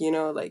were like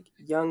like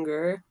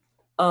younger,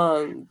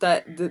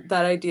 that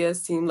idea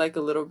seemed like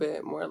a little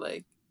bit more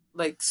like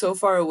so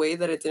far away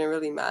that it didn't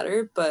really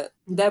matter. But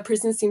that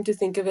person seemed to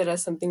think of it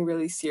as something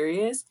really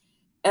serious,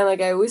 and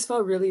like I always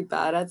felt really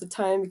bad at the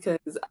time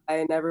because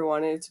I never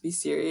wanted it to be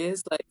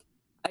serious. Like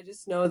I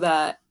just know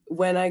that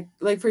when I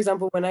like for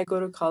example when I go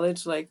to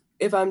college, like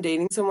if I'm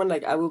dating someone,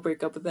 like I will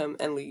break up with them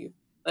and leave.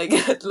 Like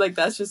like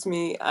that's just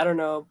me. I don't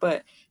know,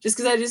 but just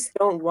because I just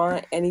don't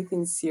want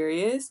anything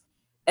serious.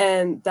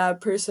 And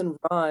that person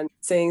Ron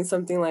saying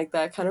something like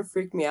that kind of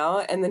freaked me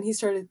out. And then he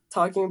started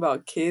talking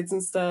about kids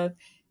and stuff.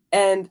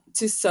 And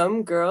to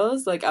some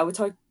girls, like I would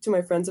talk to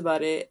my friends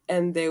about it,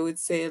 and they would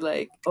say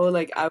like, "Oh,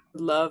 like I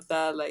would love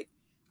that. Like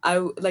I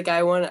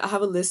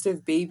have a list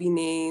of baby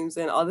names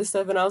and all this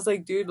stuff." And I was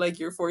like, dude, like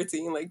you're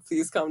 14, like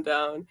please calm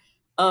down.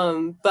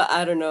 But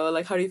I don't know,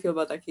 like how do you feel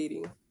about that,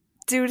 Katie?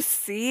 Dude,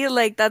 see,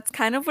 like that's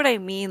kind of what I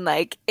mean.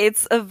 Like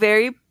it's a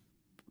very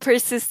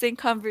persistent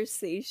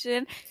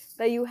conversation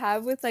that you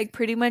have with like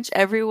pretty much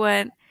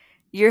everyone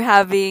you're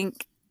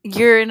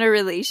in a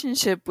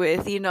relationship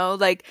with,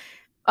 like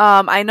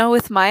I know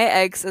with my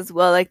ex as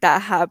well, like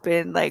that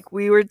happened. Like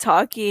we were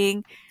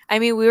talking, I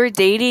mean, we were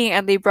dating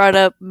and they brought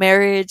up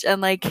marriage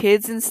and like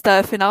kids and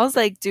stuff, and I was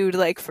like, dude,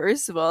 like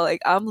first of all,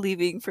 like I'm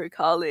leaving for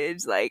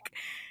college, like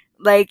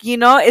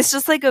it's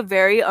just like a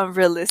very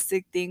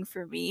unrealistic thing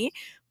for me.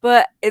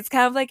 But it's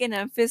kind of like an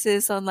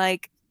emphasis on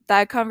like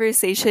that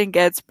conversation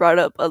gets brought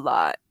up a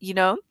lot.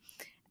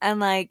 And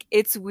like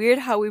it's weird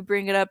how we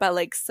bring it up at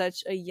like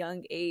such a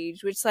young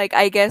age, which like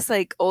I guess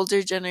like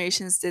older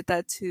generations did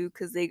that too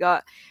because they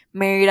got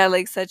married at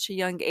like such a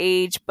young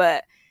age.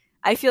 But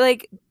I feel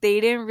like they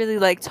didn't really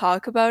like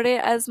talk about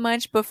it as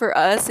much. But for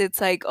us, it's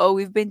like, oh,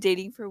 we've been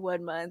dating for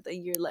 1 month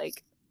and you're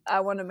like, I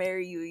want to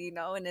marry you.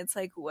 And it's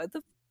like, what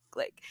the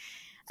like,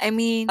 I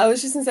mean, I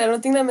was just gonna say I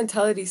don't think that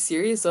mentality is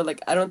serious, so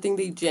like I don't think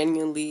they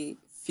genuinely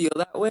feel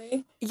that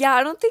way. yeah,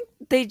 I don't think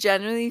they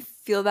generally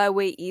feel that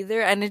way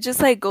either. And it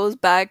just like goes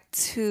back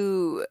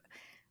to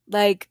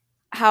like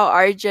how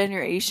our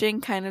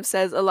generation kind of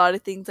says a lot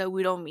of things that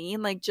we don't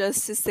mean, like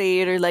just to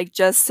say it or like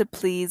just to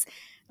please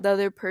the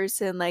other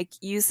person. Like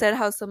you said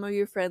how some of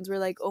your friends were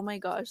like, oh my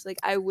gosh, like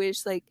I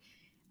wish like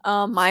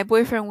my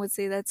boyfriend would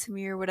say that to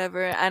me or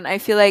whatever, and I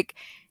feel like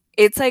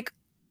it's like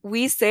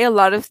we say a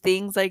lot of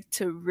things like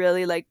to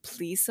really like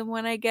please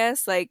someone, I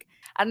guess. Like,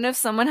 I don't know if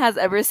someone has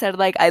ever said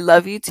like I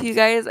love you to you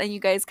guys and you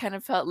guys kind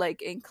of felt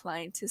like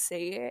inclined to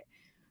say it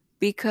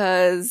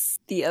because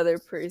the other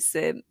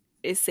person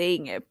is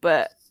saying it,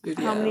 but Dude,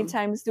 how yeah. many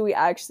times do we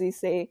actually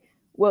say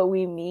what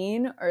we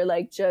mean, or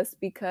like just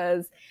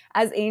because,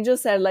 as Angel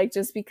said, like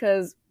just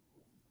because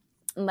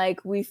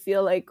like we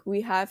feel like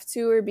we have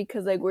to, or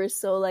because like we're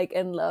so like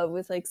in love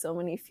with like so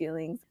many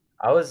feelings.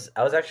 I was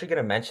actually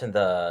gonna mention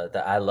the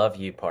I love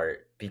you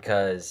part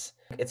because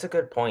it's a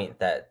good point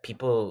that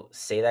people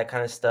say that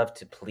kind of stuff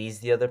to please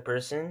the other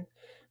person,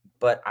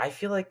 but I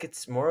feel like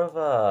it's more of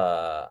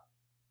a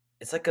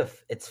it's like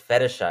it's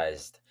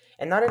fetishized,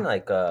 and not in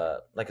like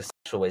a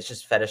sexual way. It's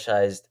just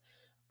fetishized,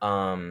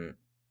 um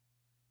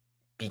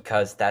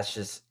because that's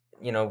just,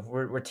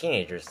 we're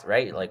teenagers,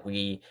 right? Like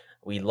we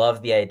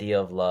love the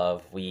idea of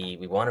love. We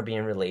want to be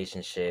in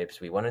relationships.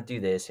 We want to do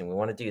this and we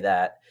want to do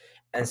that.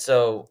 And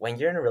so when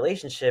you're in a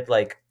relationship,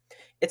 like,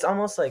 it's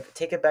almost like,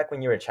 take it back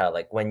when you were a child,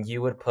 like when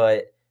you would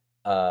put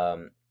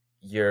um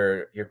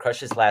your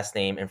crush's last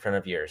name in front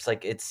of yours.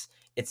 Like, it's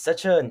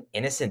such an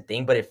innocent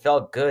thing, but it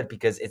felt good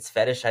because it's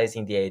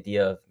fetishizing the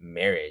idea of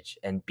marriage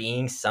and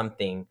being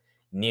something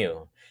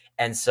new.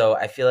 And so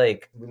I feel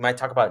like we might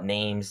talk about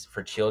names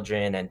for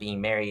children and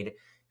being married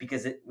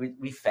because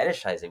we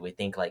fetishize it. We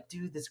think like,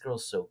 dude, this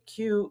girl's so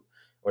cute,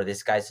 or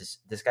this guy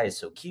is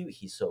so cute.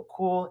 He's so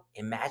cool.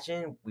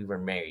 Imagine we were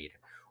married,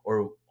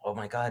 or oh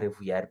my god, if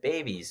we had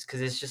babies,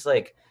 because it's just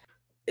like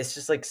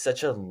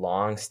such a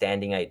long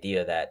standing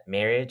idea that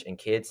marriage and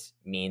kids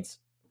means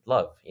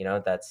love.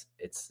 That's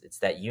it's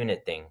that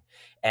unit thing,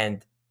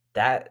 and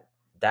that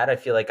that I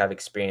feel like I've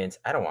experienced.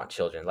 I don't want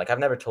children. Like, I've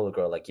never told a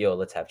girl like, yo,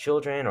 let's have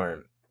children,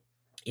 or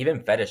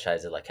even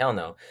fetishize it, like, hell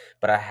no.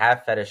 But I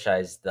have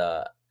fetishized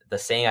the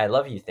saying I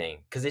love you thing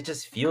because it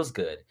just feels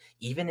good.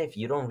 Even if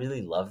you don't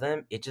really love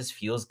them, it just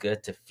feels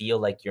good to feel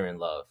like you're in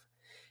love.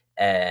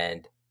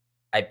 And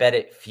I bet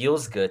it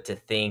feels good to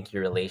think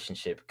your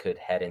relationship could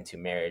head into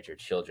marriage or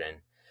children.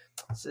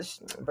 It's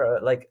just, bro,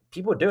 like,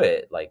 people do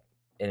it, like,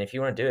 and if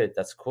you want to do it,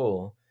 that's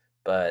cool.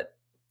 But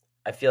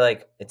I feel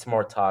like it's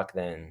more talk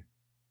than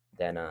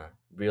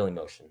real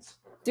emotions.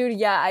 Dude,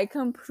 yeah, I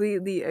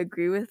completely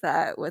agree with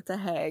that. What the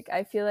heck?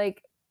 I feel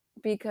like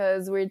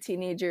because we're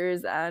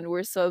teenagers and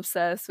we're so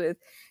obsessed with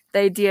the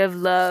idea of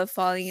love,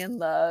 falling in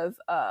love,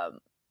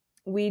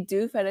 we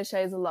do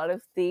fetishize a lot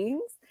of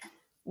things,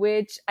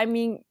 which I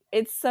mean,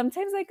 it's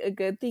sometimes like a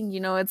good thing,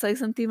 you know? It's like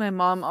something my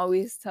mom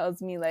always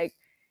tells me, like,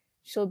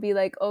 she'll be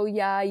like, "Oh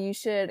yeah, you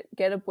should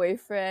get a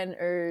boyfriend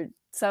or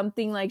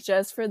something, like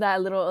just for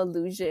that little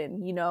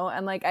illusion, you know?"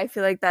 And like I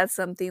feel like that's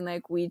something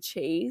like we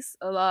chase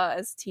a lot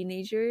as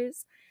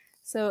teenagers.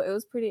 So it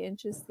was pretty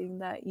interesting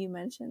that you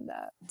mentioned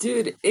that.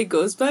 Dude, it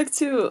goes back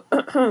to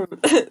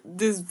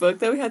this book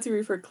that we had to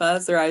read for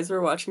class, Their Eyes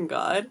Were Watching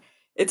God.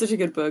 It's such a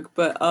good book,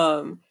 but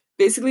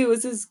basically it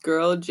was this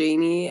girl,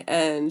 Janie,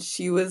 and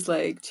she was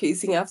like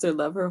chasing after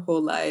love her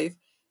whole life.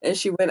 And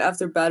she went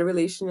after bad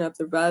relation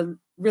after bad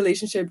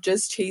relationship,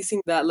 just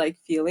chasing that like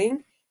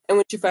feeling. And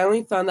when she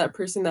finally found that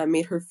person that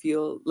made her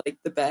feel like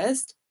the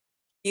best,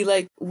 he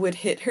like would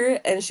hit her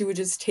and she would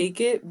just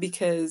take it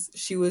because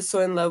she was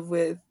so in love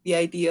with the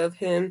idea of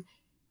him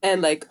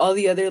and like all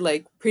the other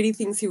like pretty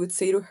things he would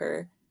say to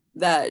her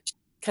that she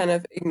kind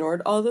of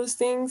ignored all those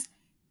things.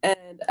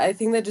 And I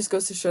think that just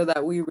goes to show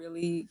that we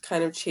really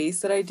kind of chase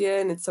that idea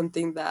and it's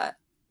something that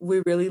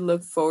we really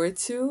look forward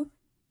to,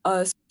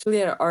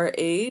 especially at our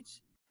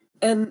age.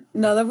 And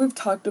now that we've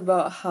talked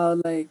about how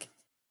like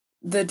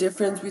the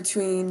difference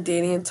between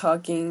dating and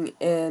talking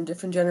and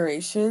different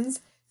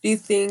generations, do you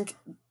think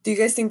do you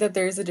guys think that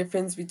there is a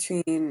difference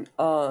between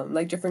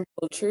like different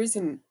cultures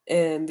and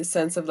in the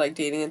sense of like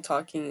dating and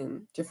talking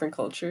in different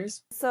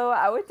cultures? So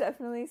I would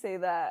definitely say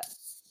that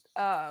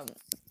um,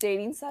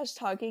 dating slash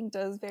talking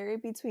does vary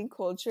between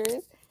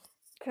cultures,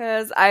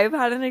 because I've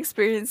had an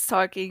experience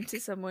talking to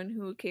someone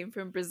who came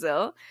from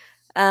Brazil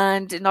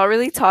and not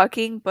really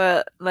talking,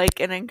 but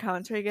like an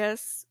encounter, I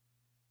guess,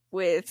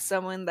 with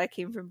someone that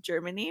came from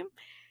Germany.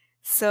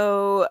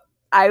 So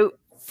I,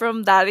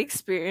 from that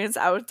experience,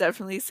 I would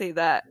definitely say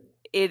that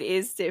it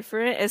is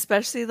different,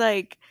 especially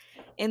like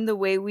in the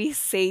way we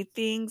say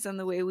things and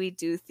the way we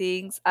do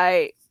things.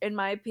 In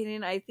my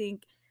opinion, I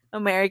think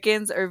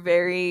Americans are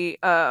very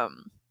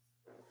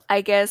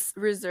I guess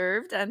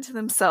reserved and to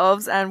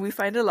themselves, and we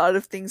find a lot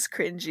of things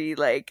cringy.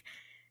 Like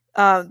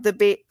for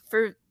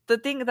the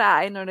thing that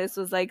I noticed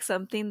was like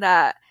something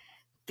that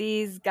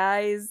these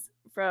guys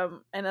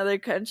from another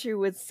country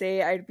would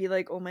say, I'd be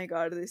like, "Oh my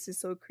god, this is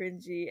so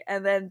cringy,"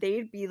 and then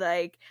they'd be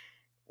like,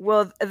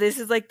 "Well, this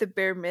is like the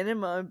bare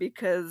minimum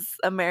because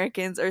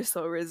Americans are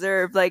so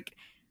reserved." Like,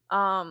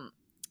 um,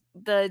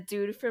 the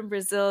dude from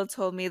Brazil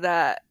told me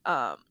that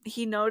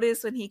he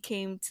noticed when he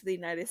came to the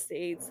United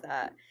States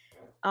that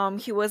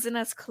he wasn't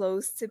as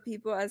close to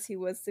people as he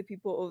was to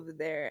people over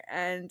there,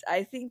 and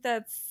I think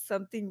that's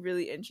something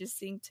really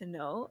interesting to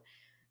know.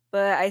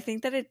 But I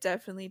think that it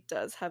definitely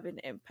does have an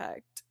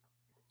impact.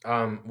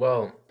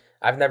 Well,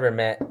 I've never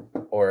met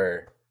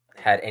or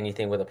had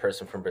anything with a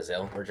person from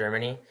Brazil or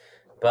Germany,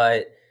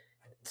 but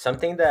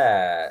something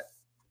that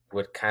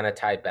would kind of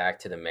tie back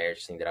to the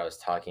marriage thing that I was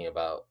talking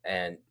about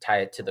and tie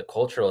it to the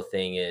cultural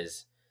thing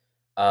is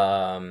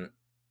um,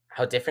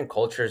 how different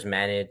cultures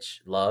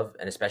manage love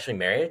and especially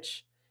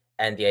marriage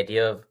and the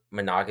idea of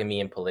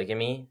monogamy and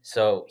polygamy.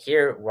 So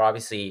here we're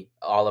obviously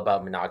all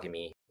about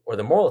monogamy, or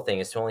the moral thing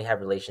is to only have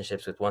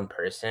relationships with one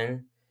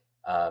person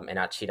and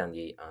not cheat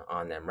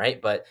on them,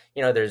 right? But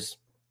there's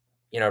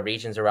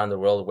regions around the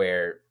world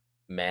where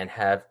men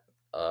have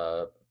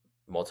a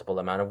multiple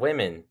amount of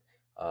women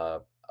uh,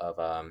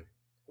 of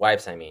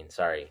wives. I mean,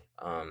 sorry,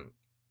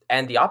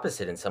 and the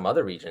opposite in some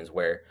other regions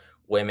where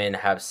women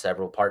have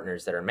several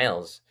partners that are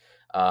males,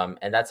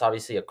 and that's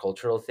obviously a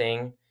cultural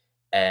thing,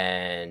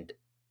 and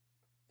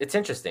it's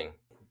interesting.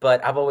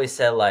 But I've always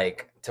said,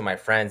 like, to my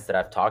friends that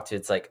I've talked to,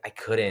 it's like I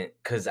couldn't,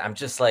 because I'm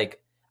just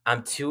like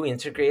I'm too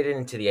integrated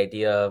into the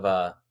idea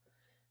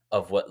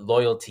of what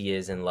loyalty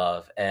is in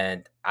love,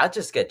 and I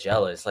just get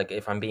jealous, like,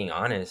 if I'm being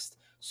honest.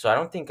 So I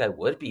don't think I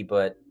would be,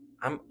 but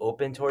I'm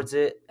open towards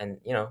it, and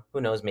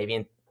who knows, maybe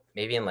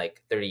in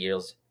like 30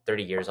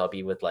 years I'll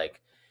be with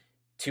like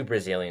two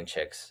Brazilian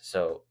chicks.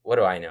 So what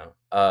do I know?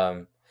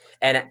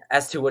 And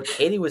as to what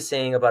Katie was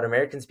saying about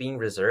Americans being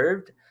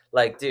reserved,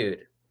 like,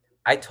 dude,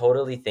 I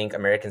totally think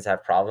Americans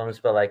have problems,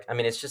 but, like, I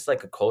mean, it's just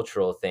like a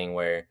cultural thing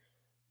where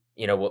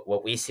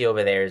what we see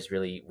over there is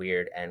really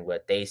weird and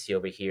what they see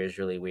over here is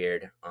really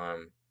weird. I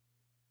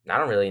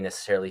don't really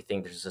necessarily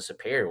think there's a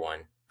superior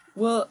one.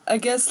 Well, I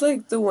guess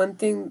like the one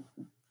thing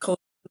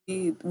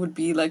culturally would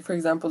be like, for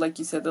example, like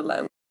you said, the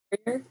language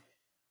barrier.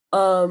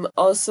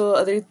 Also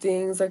other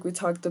things like we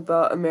talked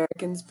about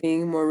Americans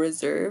being more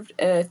reserved,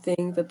 and I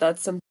think that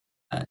that's something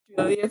that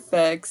really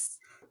affects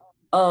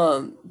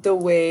the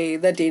way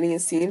that dating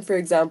is seen. For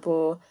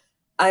example,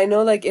 I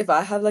know like if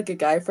I have like a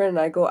guy friend and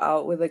I go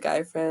out with a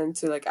guy friend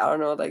to like I don't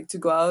know, like to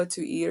go out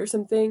to eat or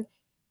something,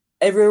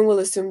 everyone will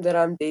assume that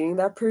I'm dating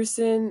that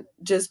person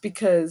just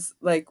because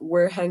like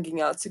we're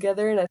hanging out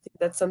together, and I think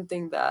that's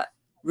something that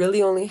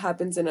really only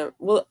happens in a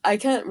well, I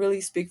can't really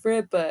speak for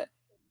it, but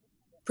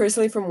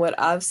personally from what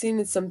I've seen,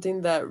 it's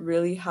something that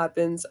really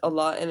happens a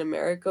lot in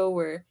America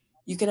where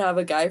you can have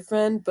a guy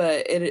friend,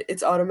 but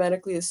it's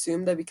automatically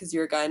assumed that because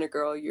you're a guy and a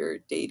girl, you're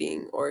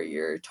dating or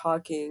you're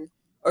talking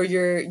or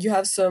you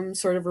have some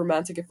sort of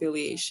romantic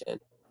affiliation.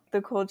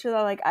 The culture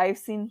that like I've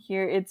seen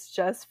here, it's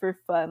just for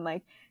fun.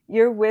 Like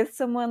you're with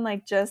someone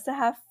like just to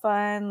have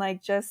fun,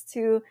 like just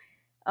to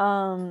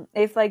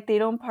if like they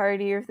don't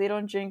party or if they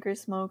don't drink or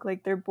smoke,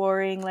 like they're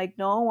boring. Like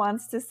no one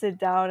wants to sit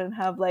down and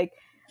have like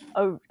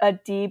a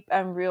deep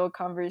and real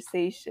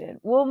conversation.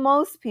 Well,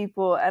 most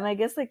people, and I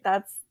guess like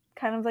that's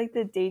kind of like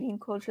the dating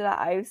culture that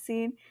I've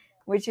seen,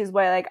 which is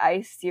why like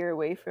I steer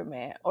away from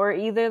it. Or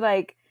either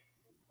like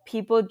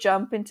people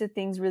jump into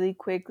things really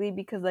quickly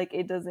because like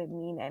it doesn't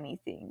mean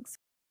anything.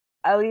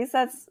 At least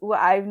that's what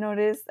I've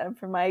noticed and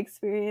from my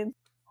experience.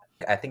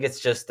 I think it's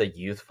just a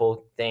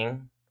youthful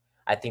thing.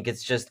 I think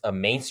it's just a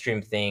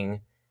mainstream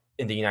thing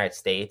in the United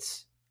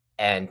States,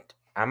 and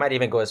I might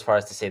even go as far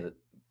as to say that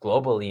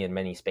globally in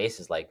many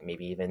spaces, like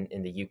maybe even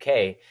in the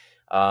UK.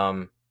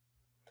 Um,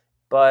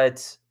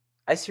 but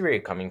I see where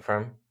you're coming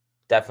from.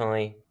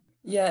 Definitely.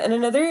 Yeah, and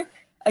another,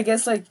 I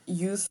guess, like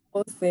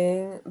useful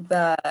thing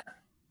that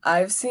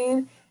I've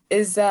seen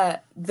is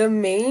that the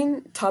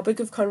main topic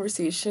of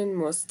conversation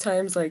most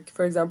times, like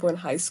for example in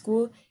high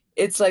school,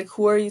 it's like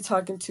who are you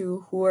talking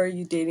to, who are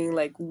you dating,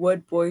 like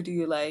what boy do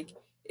you like?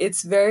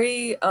 It's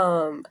very,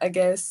 I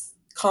guess,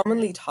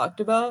 commonly talked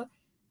about.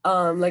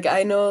 Like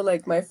I know,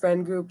 like my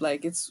friend group,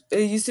 like it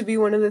used to be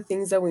one of the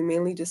things that we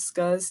mainly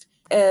discussed,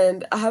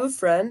 and I have a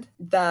friend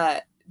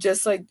that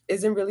just like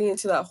isn't really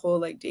into that whole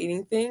like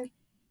dating thing,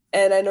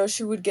 and I know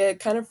she would get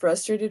kind of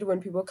frustrated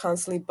when people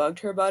constantly bugged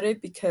her about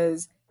it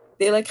because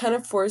they like kind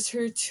of force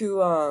her to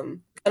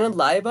kind of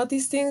lie about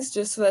these things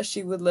just so that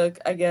she would look,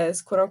 I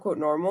guess, quote unquote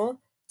normal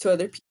to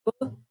other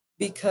people,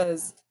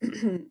 because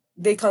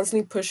they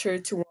constantly push her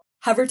to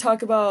have her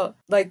talk about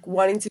like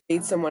wanting to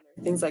date someone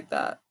or things like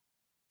that.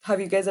 Have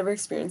you guys ever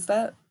experienced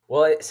that?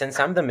 Well, since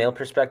I'm the male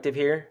perspective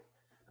here,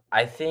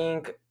 I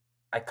think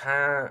I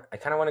kind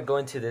of want to go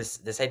into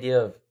this idea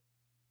of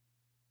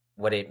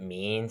what it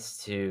means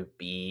to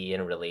be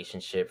in a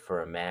relationship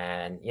for a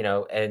man,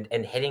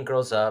 and hitting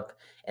girls up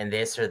and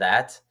this or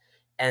that.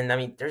 And I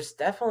mean, there's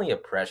definitely a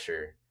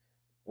pressure,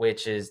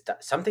 which is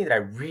something that I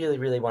really,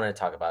 really want to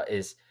talk about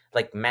is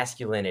like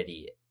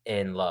masculinity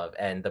in love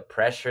and the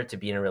pressure to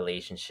be in a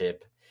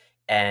relationship.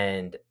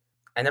 And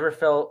I never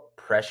felt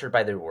pressured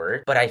by their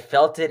words, but I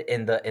felt it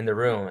in the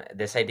room.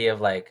 This idea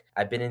of like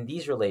I've been in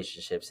these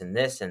relationships and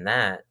this and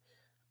that.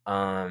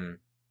 Um,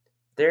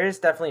 there is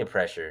definitely a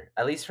pressure,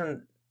 at least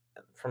from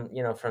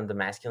the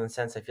masculine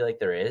sense. I feel like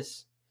there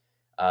is.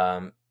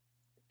 Um,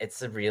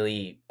 it's a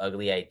really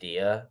ugly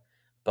idea,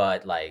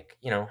 but like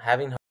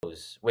having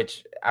hoes,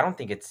 which I don't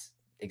think it's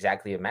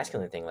exactly a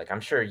masculine thing. Like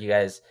I'm sure you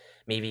guys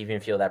maybe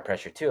even feel that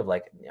pressure too of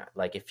like, yeah,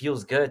 like it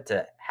feels good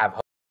to have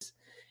hoes,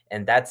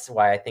 And that's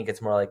why I think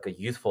it's more like a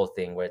youthful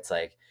thing where it's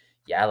like,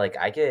 yeah, like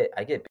I get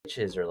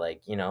bitches, or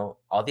like,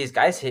 all these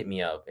guys hit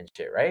me up and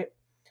shit, right?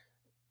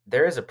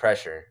 There is a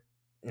pressure.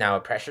 Now, a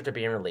pressure to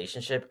be in a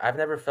relationship, I've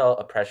never felt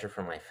a pressure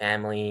from my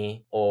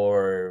family,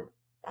 or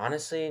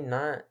honestly,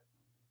 not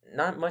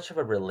much of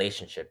a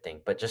relationship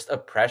thing, but just a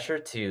pressure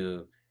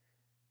to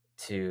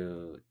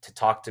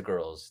talk to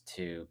girls,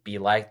 to be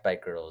liked by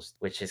girls,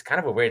 which is kind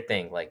of a weird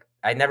thing. Like,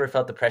 I never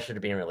felt the pressure to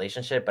be in a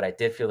relationship, but I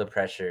did feel the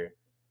pressure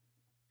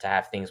to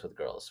have things with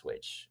girls,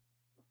 which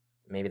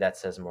maybe that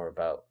says more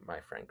about my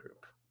friend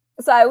group.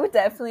 So I would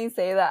definitely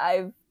say that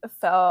I've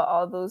felt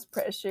all those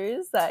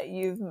pressures that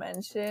you've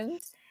mentioned.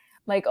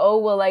 Like, oh,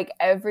 well, like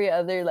every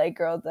other like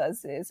girl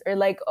does this, or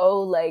like,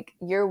 oh, like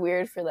you're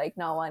weird for like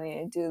not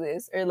wanting to do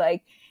this, or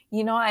like,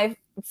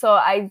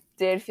 I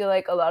did feel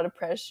like a lot of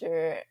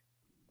pressure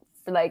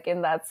for like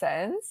in that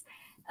sense.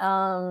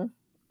 Um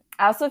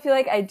I also feel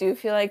like I do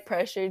feel like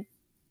pressure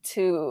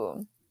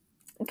to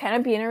kind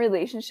of be in a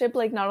relationship,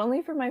 like not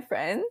only for my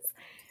friends,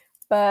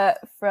 but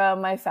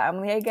from my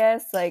family, I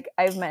guess. Like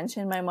I've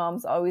mentioned, my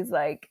mom's always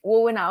like,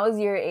 well, when I was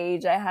your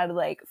age, I had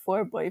like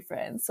 4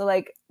 boyfriends. So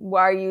like,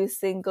 why are you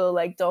single?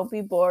 Like, don't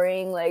be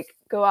boring. Like,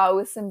 go out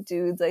with some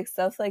dudes, like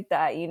stuff like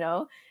that, you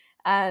know?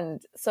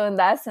 And so in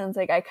that sense,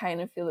 like I kind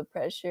of feel the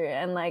pressure.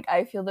 And like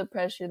I feel the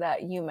pressure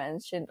that you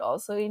mentioned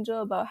also,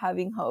 Angel, about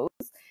having hoes.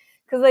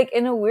 Cause like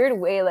in a weird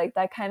way, like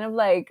that kind of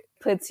like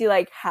puts you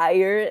like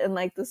higher in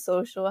like the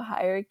social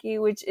hierarchy,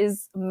 which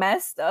is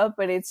messed up,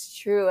 but it's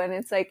true. And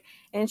it's like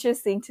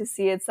interesting to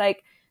see. It's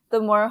like the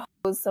more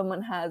hoes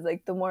someone has,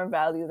 like the more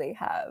value they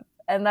have.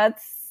 And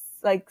that's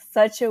like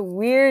such a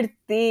weird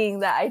thing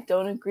that I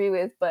don't agree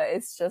with, but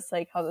it's just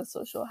like how the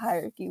social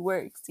hierarchy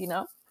works, you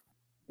know?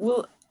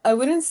 Well, I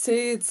wouldn't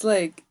say it's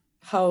like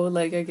how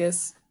like I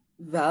guess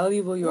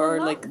valuable you Well, are,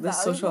 not like the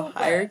social valuable,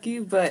 but hierarchy,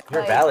 but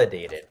You're like,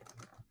 validated.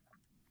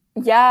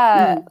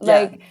 yeah, yeah.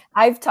 like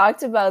I've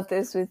talked about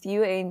this with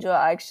you, Angel,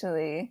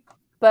 actually.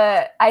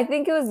 But I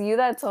think it was you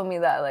that told me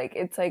that like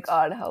it's like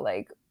odd how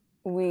like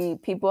we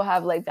people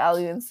have like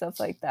value and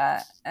stuff like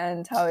that,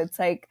 and how it's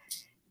like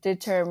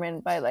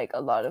determined by like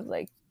a lot of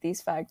like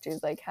these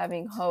factors, like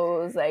having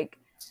hoes, like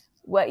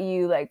what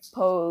you like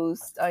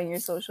post on your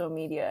social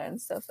media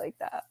and stuff like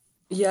that.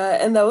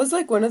 Yeah, and that was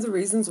like one of the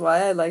reasons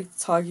why I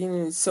liked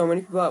talking to so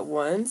many people at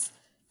once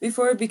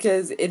before,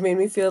 because it made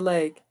me feel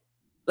like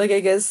I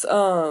guess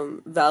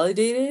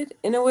validated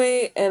in a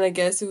way, and I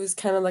guess it was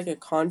kind of like a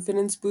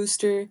confidence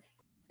booster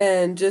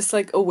and just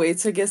like a way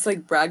to I guess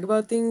like brag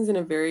about things in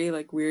a very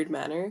like weird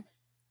manner.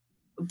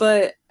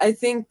 But I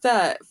think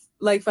that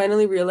like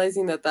finally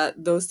realizing that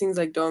those things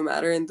like don't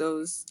matter, and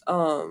those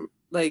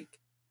like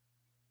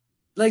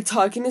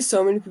talking to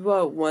so many people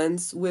at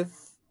once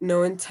with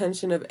no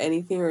intention of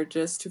anything or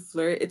just to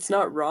flirt, it's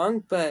not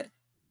wrong, but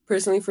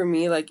personally for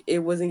me, like it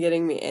wasn't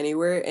getting me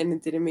anywhere, and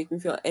it didn't make me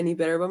feel any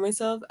better about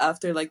myself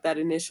after like that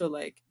initial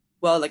like,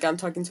 well, like I'm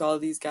talking to all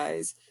these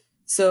guys.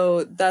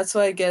 So that's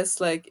why I guess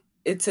like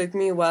it took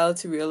me a while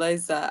to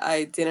realize that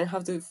I didn't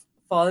have to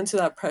fall into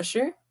that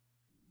pressure.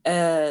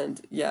 And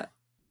yeah.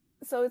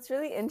 So it's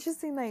really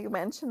interesting that you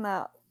mentioned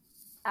that,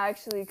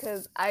 actually,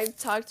 because I've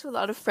talked to a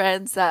lot of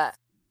friends that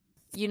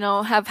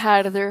have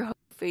had their whole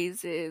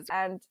phases,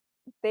 and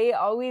they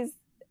always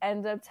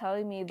end up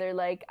telling me, they're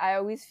like, I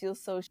always feel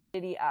so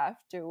shitty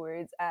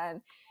afterwards.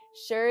 And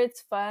sure,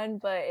 it's fun,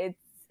 but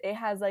it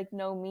has like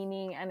no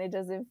meaning, and it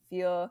doesn't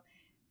feel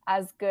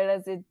as good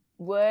as it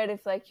would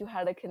if like you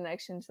had a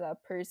connection to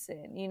that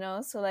person.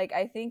 So like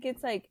I think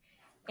it's like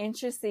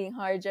interesting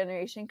how our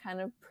generation kind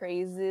of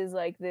praises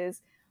like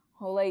this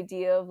whole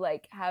idea of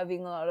like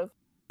having a lot of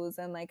hoes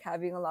and like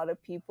having a lot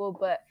of people,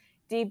 but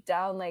deep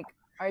down, like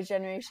our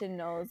generation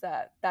knows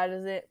that that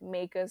doesn't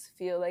make us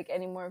feel like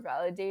any more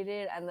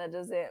validated, and that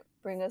doesn't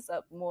bring us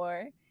up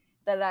more,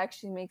 that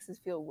actually makes us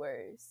feel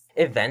worse.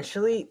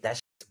 Eventually, that's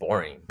just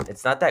boring.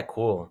 It's not that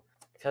cool.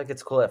 I feel like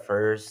it's cool at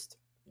first.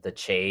 The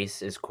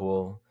chase is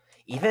cool.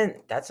 Even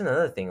that's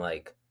another thing.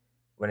 Like,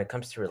 when it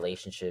comes to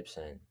relationships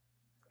and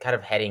kind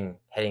of heading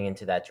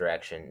into that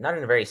direction, not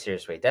in a very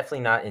serious way. Definitely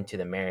not into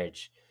the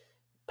marriage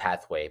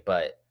pathway,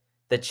 but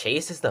the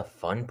chase is the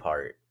fun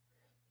part.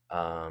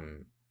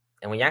 Um,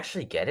 and when you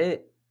actually get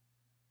it,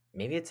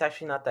 maybe it's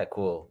actually not that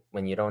cool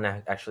when you don't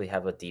actually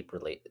have a deep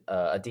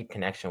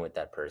connection with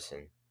that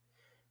person,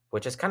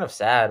 which is kind of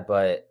sad.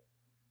 But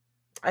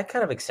I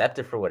kind of accept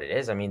it for what it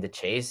is. I mean, the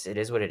chase, it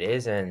is what it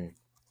is, and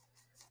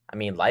I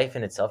mean, life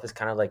in itself is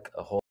kind of like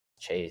a whole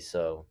chase.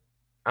 So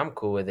I'm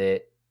cool with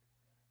it.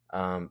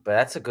 But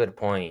that's a good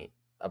point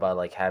about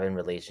like having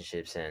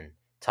relationships and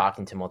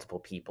talking to multiple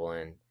people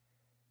and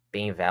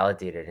being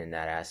validated in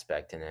that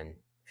aspect, and then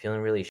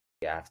feeling really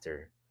shitty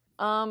after.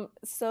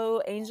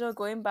 So Angel,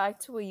 going back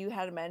to what you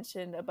had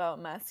mentioned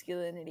about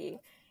masculinity,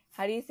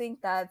 how do you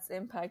think that's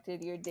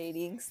impacted your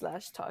dating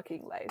slash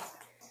talking life?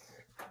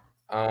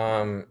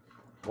 Um,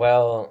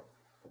 well,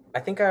 I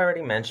think I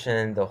already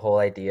mentioned the whole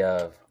idea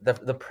of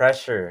the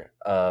pressure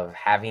of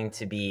having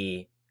to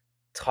be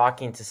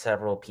talking to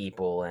several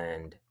people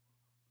and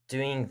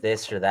doing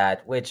this or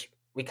that, which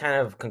we kind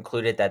of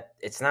concluded that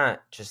it's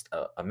not just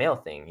a male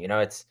thing. You know,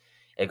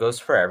 it goes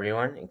for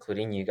everyone,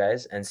 including you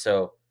guys. And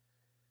so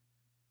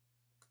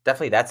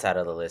definitely that's out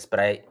of the list.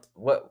 But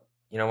what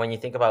you know, when you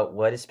think about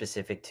what is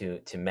specific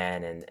to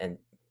men and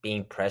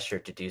being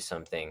pressured to do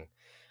something,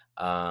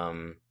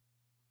 um,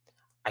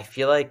 I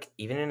feel like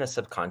even in a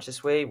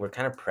subconscious way, we're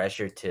kind of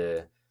pressured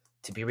to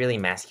be really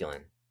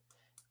masculine,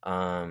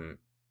 um,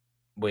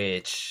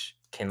 which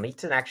can lead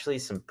to actually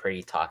some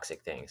pretty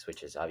toxic things,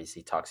 which is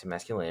obviously toxic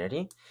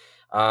masculinity.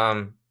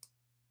 Um,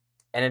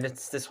 and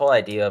it's this whole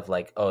idea of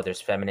like, oh,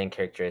 there's feminine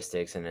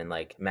characteristics and then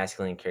like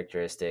masculine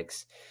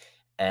characteristics,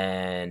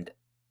 and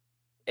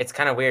it's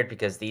kind of weird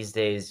because these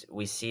days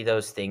we see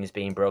those things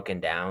being broken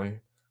down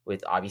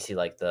with obviously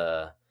like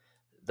the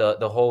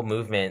whole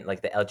movement,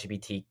 like the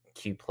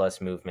LGBTQ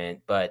plus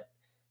movement, but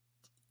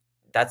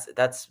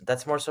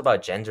that's more so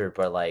about gender.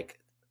 But like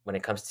when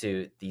it comes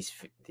to these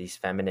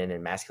feminine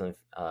and masculine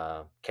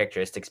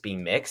characteristics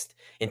being mixed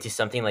into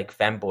something like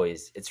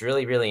femboys, it's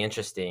really really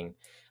interesting.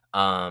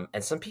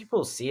 And some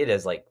people see it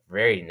as like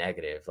very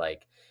negative.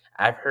 Like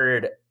I've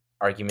heard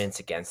arguments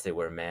against it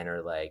where men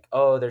are like,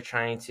 oh, they're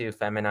trying to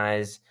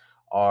feminize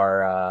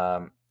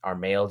our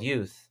male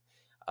youth.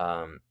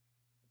 um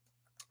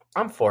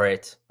I'm for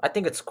it. I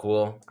think it's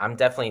cool. I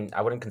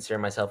wouldn't consider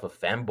myself a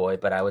femboy,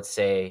 but I would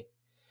say,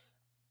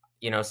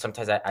 you know,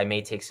 sometimes I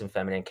may take some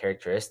feminine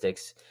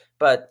characteristics.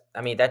 But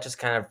I mean, that just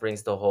kind of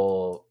brings the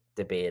whole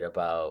debate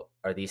about,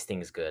 are these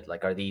things good?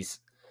 Like, are these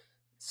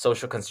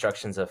social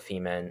constructions of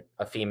female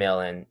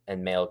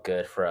and male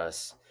good for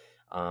us?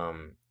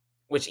 Um,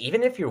 which,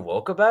 even if you're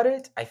woke about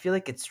it, I feel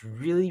like it's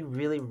really,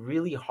 really,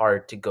 really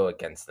hard to go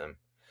against them.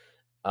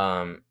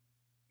 Um,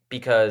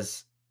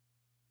 because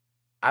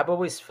I've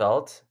always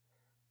felt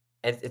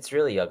it's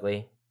really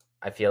ugly.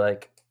 I feel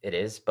like it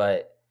is,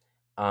 but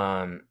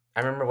I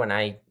remember when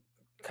I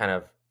kind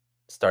of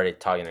started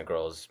talking to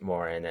girls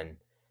more, and then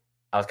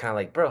I was kind of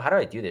like, bro, how do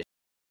I do this?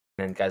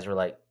 And then guys were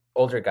like,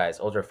 older guys,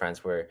 older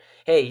friends were,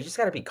 hey, you just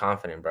got to be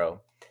confident, bro.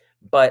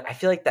 But I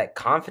feel like that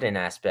confident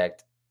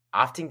aspect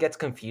often gets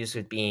confused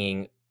with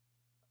being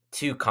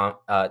too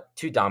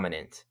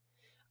dominant,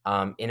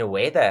 in a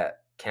way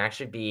that can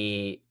actually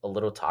be a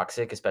little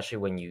toxic, especially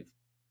when you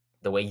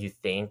the way you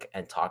think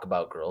and talk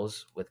about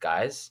girls with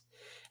guys.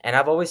 And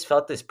I've always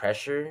felt this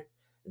pressure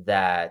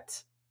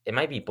that it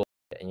might be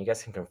bullshit, and you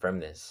guys can confirm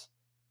this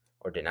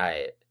or deny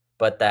it,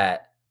 but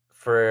that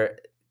for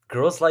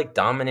girls like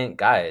dominant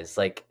guys,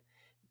 like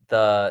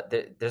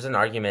there's an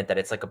argument that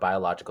it's like a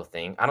biological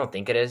thing. I don't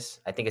think it is.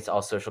 I think it's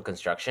all social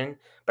construction,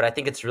 but I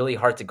think it's really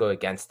hard to go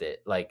against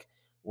it. Like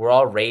we're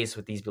all raised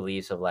with these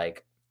beliefs of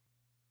like,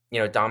 you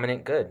know,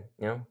 dominant good.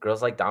 You know,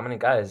 girls like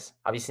dominant guys.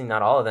 Obviously,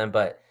 not all of them,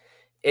 but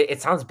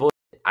it sounds bullshit.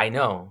 I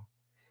know,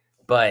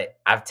 but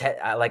I've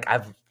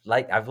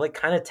like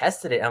kind of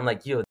tested it. I'm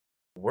like, yo, it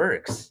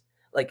works.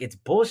 Like it's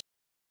bullshit,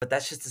 but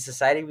that's just the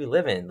society we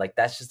live in. Like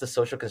that's just the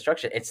social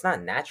construction. It's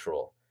not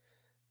natural.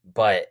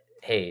 But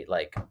hey,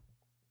 like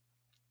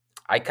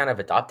I kind of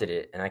adopted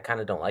it, and I kind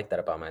of don't like that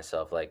about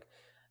myself. Like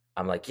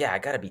I'm like, yeah, I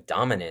gotta be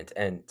dominant,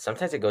 and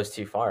sometimes it goes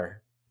too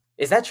far.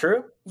 Is that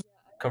true?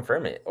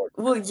 Confirm it. Or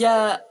Well,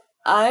 yeah,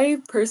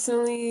 I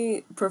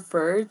personally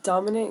prefer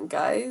dominant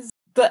guys,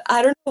 but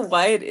I don't know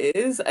why it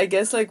is. I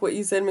guess like what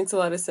you said makes a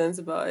lot of sense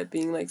about it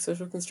being like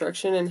social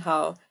construction and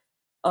how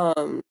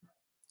um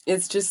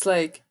it's just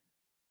like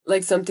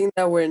something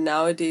that we're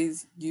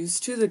nowadays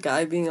used to, the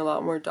guy being a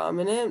lot more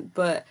dominant.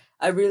 But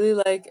I really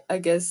like, I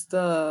guess,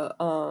 the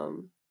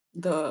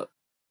the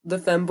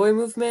femboy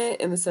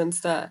movement in the sense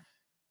that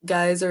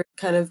guys are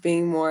kind of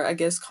being more, I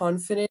guess,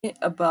 confident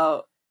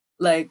about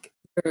like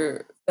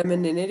their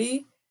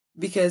femininity,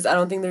 because I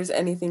don't think there's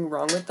anything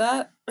wrong with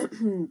that.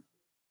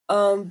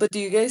 But do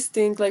you guys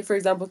think, like, for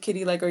example,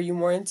 Kitty, like, are you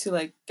more into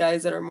like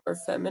guys that are more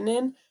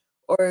feminine,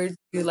 or do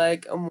you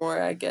like a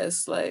more, I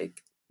guess,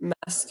 like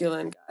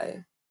masculine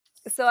guy?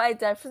 So I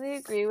definitely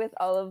agree with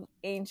all of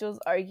Angel's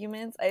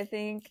arguments. I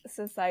think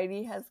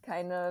society has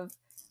kind of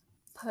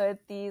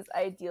put these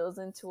ideals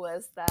into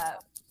us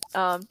that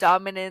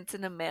dominance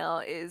in a male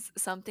is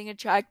something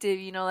attractive.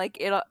 You know, like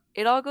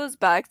it all goes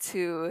back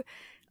to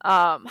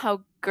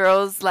how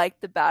girls like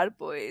the bad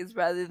boys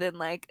rather than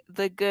like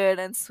the good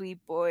and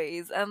sweet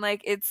boys. And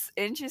like it's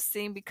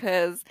interesting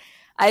because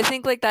I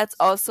think like that's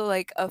also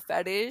like a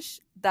fetish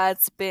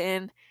that's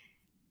been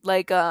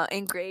like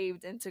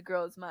engraved into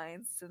girls'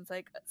 minds since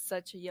like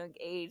such a young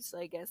age. So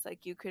I guess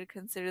like you could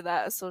consider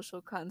that a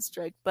social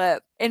construct.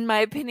 But in my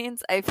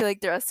opinions, I feel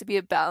like there has to be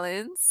a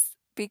balance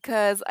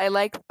because I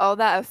like all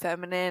that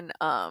feminine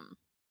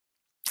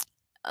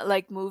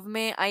like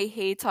movement. I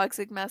hate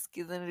toxic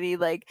masculinity.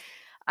 Like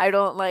I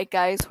don't like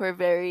guys who are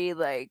very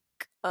like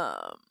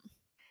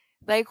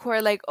who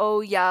are like, oh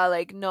yeah,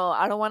 like no,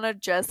 I don't want to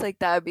dress like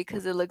that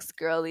because it looks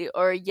girly,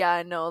 or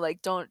yeah, no,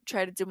 like don't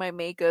try to do my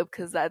makeup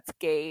because that's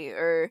gay,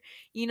 or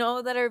you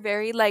know, that are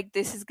very like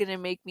this is gonna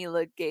make me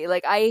look gay.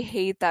 Like I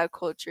hate that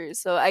culture.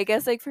 So I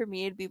guess like for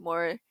me it'd be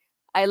more,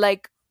 I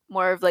like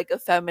more of like a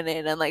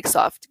feminine and like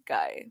soft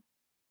guy,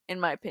 in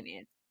my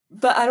opinion.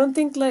 But I don't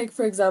think, like,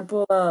 for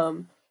example,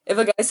 if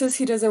a guy says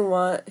he doesn't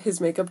want his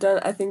makeup done,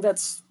 I think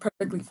that's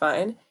perfectly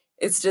fine.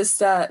 It's just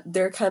that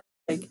they're kind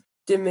of like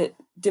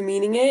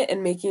demeaning it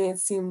and making it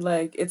seem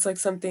like it's like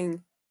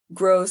something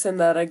gross and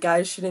that a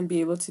guy shouldn't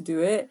be able to do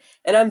it.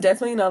 And I'm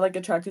definitely not like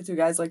attracted to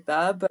guys like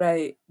that, but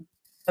I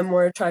am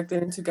more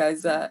attracted into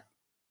guys that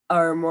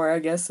are more, I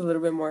guess, a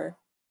little bit more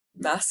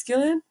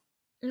masculine.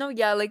 No,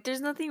 yeah, like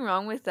there's nothing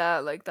wrong with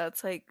that. Like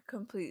that's like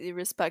completely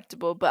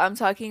respectable. But I'm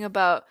talking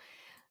about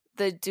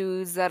the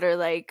dudes that are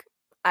like,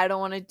 I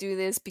don't want to do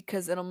this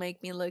because it'll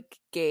make me look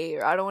gay,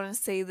 or I don't want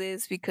to say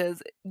this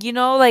because,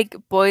 like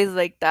boys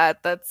like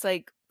that. That's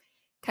like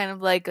kind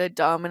of like a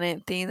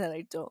dominant thing that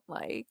I don't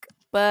like.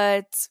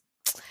 But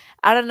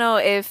I don't know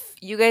if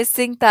you guys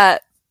think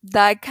that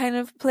that kind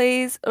of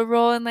plays a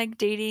role in like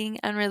dating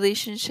and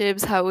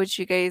relationships. How would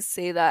you guys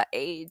say that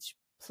age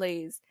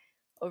plays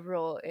a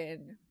role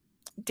in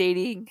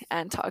dating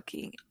and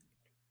talking?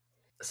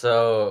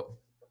 So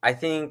I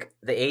think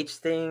the age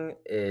thing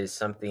is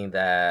something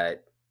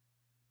that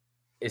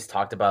is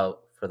talked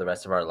about for the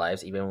rest of our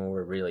lives, even when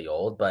we're really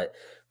old. But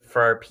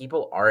for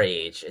people our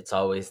age, it's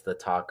always the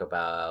talk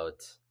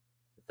about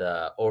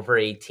the over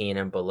 18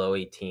 and below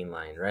 18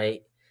 line,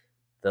 right?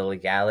 The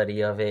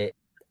legality of it.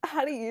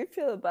 How do you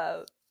feel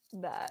about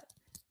that?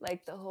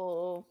 Like the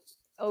whole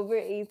over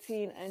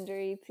 18, under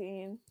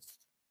 18?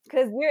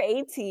 Because you're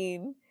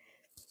 18.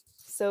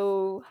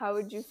 So how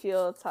would you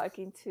feel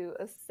talking to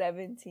a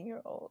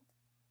 17-year-old?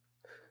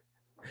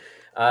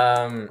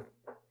 Um,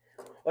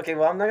 okay,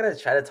 well, I'm not gonna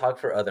try to talk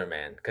for other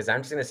man because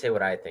I'm just gonna say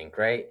what I think,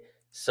 right?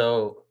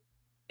 So,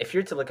 if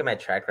you're to look at my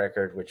track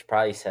record, which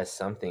probably says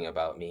something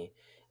about me,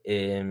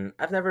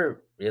 I've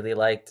never really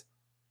liked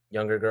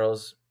younger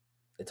girls.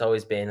 It's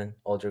always been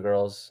older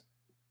girls,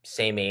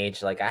 same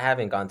age. Like I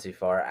haven't gone too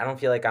far. I don't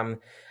feel like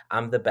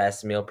I'm the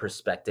best male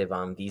perspective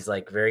on these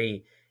like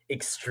very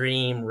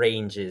extreme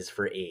ranges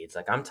for age.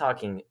 Like I'm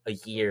talking a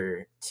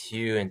year,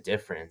 two in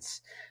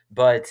difference.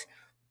 But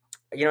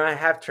I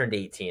have turned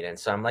 18, and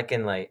so I'm like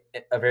in like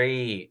a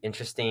very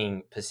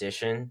interesting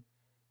position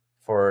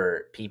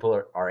for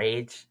people our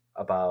age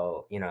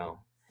about,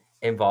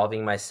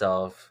 involving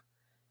myself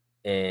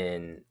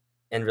in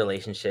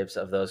relationships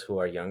of those who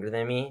are younger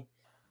than me.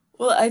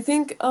 Well, I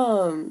think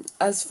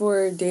as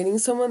for dating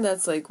someone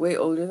that's like way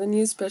older than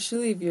you,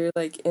 especially if you're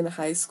like in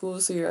high school,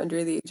 so you're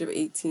under the age of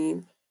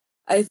 18,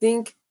 I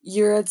think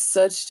you're at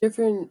such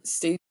different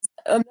stages.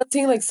 I'm not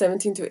saying like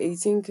 17 to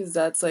 18 because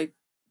that's like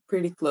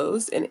pretty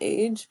close in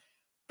age,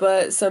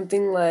 but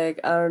something like,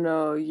 I don't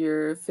know,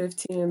 you're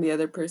 15 and the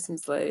other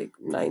person's like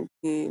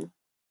 19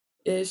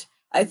 ish.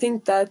 I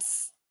think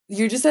that's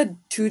you're just at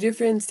two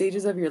different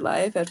stages of your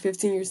life. At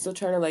 15, you're still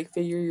trying to like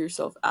figure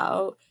yourself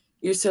out.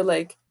 You're still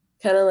like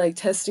kind of like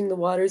testing the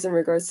waters in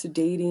regards to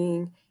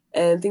dating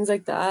and things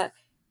like that.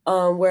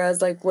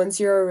 Whereas like once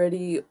you're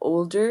already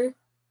older,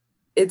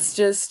 it's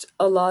just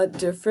a lot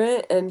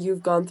different and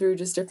you've gone through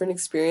just different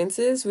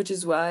experiences, which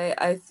is why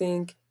I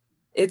think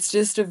it's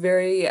just a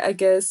very, I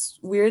guess,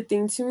 weird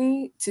thing to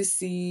me to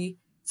see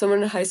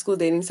someone in high school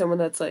dating someone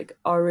that's like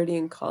already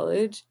in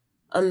college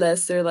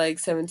unless they're like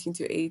 17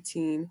 to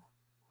 18.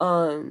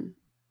 Um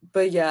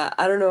but yeah,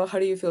 I don't know, how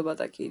do you feel about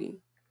that, Katie?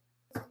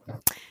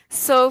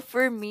 So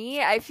for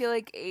me, I feel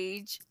like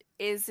age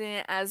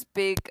isn't as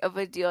big of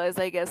a deal as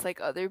I guess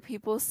like other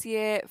people see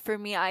it. For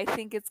me, I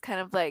think it's kind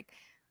of like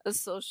a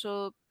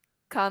social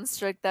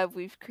construct that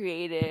we've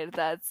created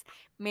that's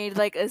made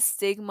like a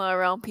stigma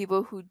around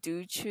people who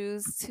do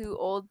choose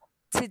to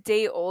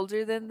date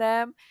older than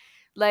them.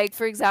 Like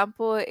for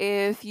example,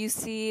 if you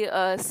see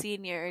a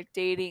senior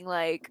dating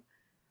like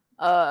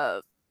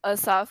uh, a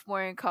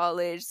sophomore in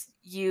college,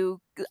 you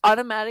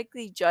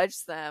automatically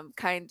judge them,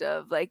 kind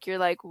of like you're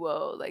like,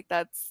 whoa, like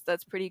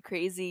that's pretty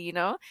crazy, you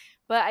know.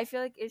 But I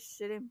feel like it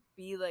shouldn't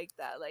be like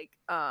that. Like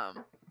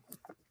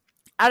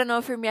I don't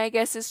know, for me I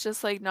guess it's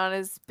just like not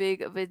as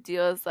big of a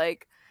deal as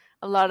like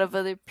a lot of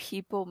other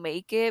people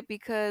make it,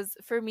 because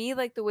for me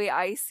like the way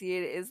I see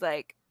it is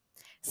like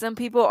some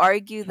people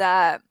argue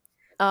that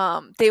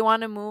they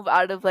want to move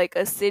out of like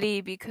a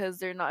city because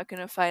they're not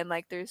going to find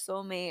like their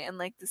soulmate in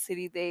like the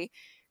city they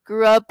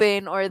grew up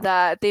in, or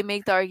that they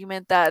make the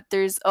argument that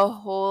there's a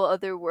whole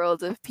other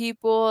world of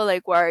people,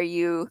 like why are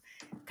you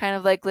kind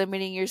of like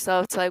limiting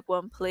yourself to like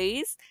one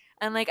place.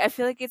 And like I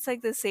feel like it's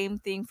like the same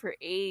thing for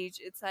age.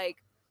 It's like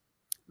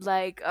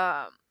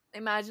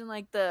imagine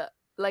like the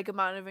like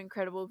amount of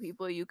incredible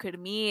people you could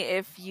meet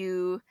if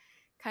you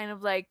kind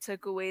of like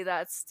took away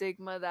that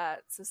stigma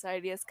that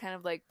society has kind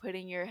of like put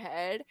in your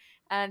head,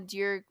 and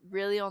you're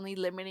really only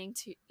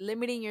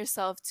limiting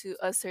yourself to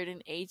a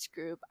certain age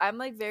group. I'm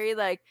like very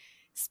like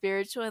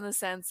spiritual in the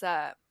sense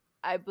that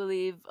I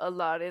believe a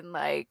lot in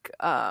like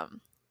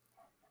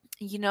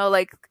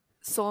like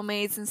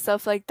soulmates and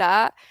stuff like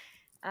that.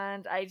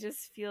 And I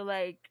just feel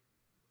like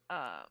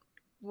um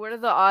what are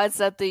the odds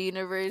that the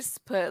universe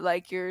put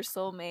like your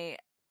soulmate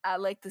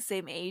at like the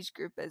same age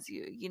group as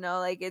you, you know,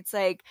 like it's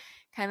like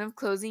kind of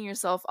closing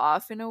yourself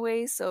off in a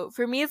way. So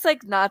for me it's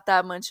like not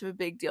that much of a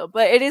big deal,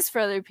 but it is for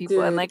other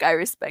people, and Dude, like I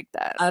respect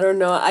that. I don't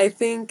know. I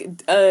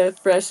think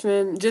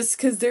freshmen, just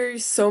because they're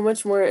so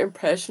much more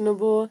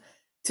impressionable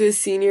to a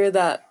senior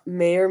that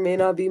may or may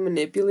not be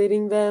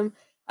manipulating them,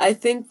 I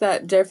think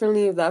that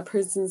definitely if that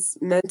person's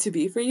meant to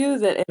be for you,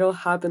 then it'll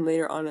happen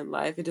later on in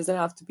life. It doesn't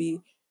have to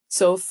be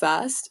so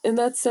fast in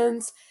that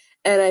sense.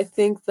 And I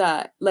think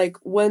that, like,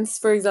 once,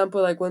 for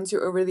example, like, once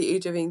you're over the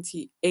age of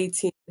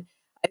 18,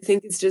 I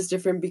think it's just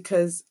different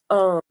because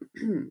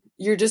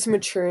you're just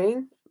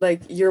maturing.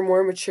 Like, you're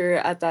more mature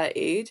at that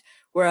age.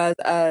 Whereas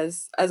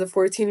as a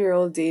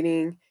 14-year-old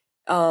dating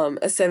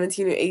a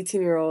 17 or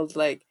 18-year-old,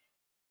 like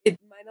it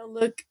might not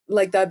look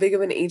like that big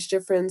of an age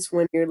difference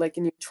when you're like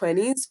in your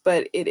 20s,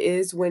 but it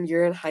is when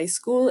you're in high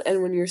school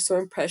and when you're so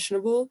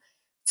impressionable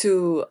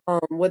to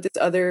what this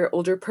other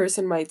older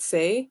person might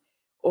say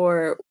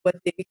or what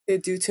they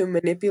could do to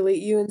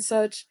manipulate you and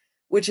such,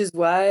 which is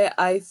why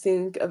I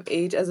think of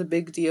age as a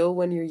big deal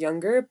when you're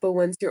younger, but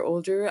once you're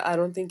older, I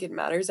don't think it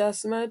matters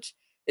as much.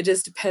 It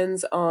just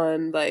depends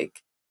on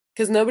like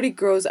because nobody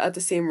grows at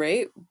the same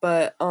rate,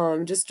 but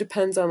just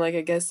depends on like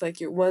I guess like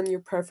your one, your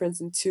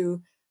preference, and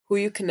two, who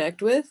you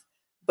connect with.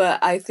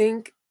 But I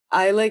think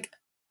I like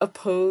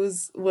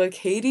oppose what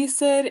Katie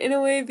said in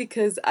a way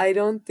because I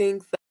don't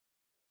think that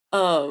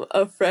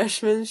a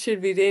freshman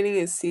should be dating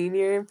a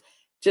senior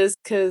just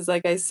because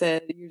like I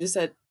said, you're just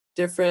at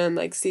different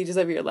like stages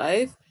of your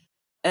life.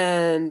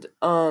 And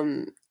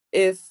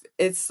if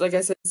it's like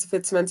I said, if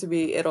it's meant to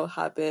be, it'll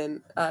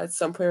happen at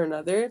some point or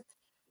another.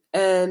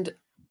 And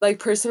like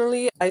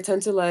personally, I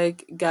tend to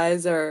like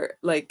guys are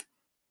like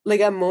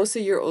at most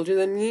a year older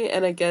than me,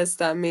 and I guess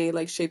that may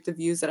like shape the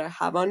views that I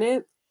have on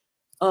it.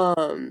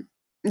 Um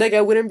like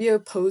I wouldn't be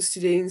opposed to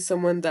dating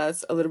someone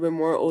that's a little bit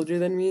more older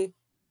than me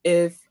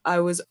if I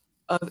was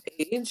of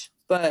age,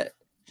 but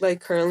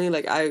like currently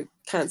like I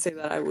can't say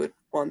that I would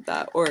want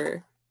that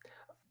or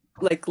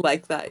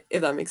like that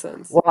if that makes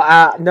sense.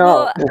 Well,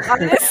 no, Well,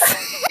 honestly,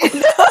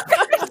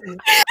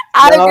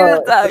 I'm gonna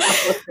no, talk. stop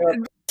for sure.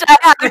 I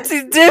have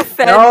to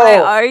defend my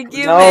No, no,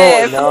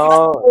 argument.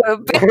 no, no.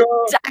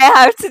 Bitch, I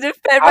have to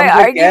defend my I'm the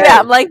argument. guest.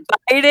 I'm like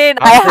Biden.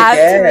 I I'm the have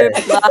to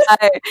guest.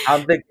 reply.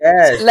 I'm the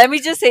guest. Let me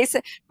just say.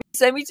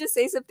 Let me just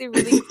say something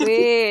really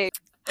quick.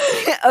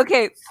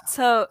 Okay,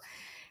 so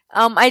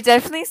I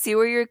definitely see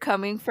where you're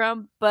coming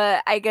from,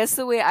 but I guess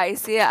the way I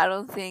see it, I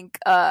don't think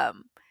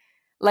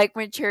like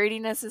maturity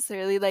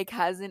necessarily like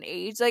has an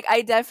age. Like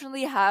I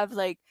definitely have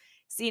like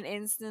seen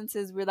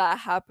instances where that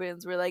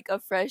happens where like a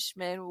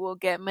freshman will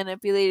get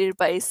manipulated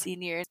by a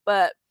senior.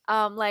 But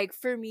like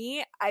for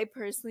me, I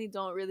personally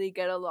don't really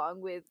get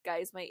along with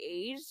guys my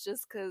age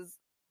just cuz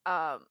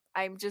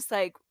I'm just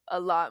like a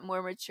lot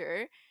more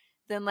mature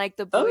than like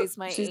the Oh, boys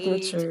my she's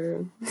age.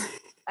 mature.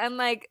 And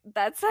like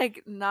that's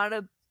like not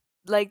a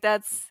like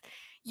that's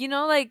you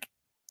know like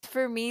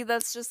for me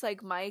that's just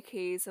like my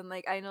case, and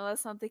like I know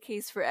that's not the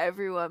case for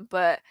everyone,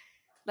 but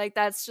like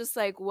that's just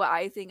like what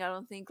I think. I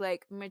don't think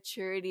like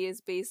maturity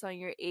is based on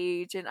your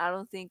age, and I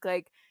don't think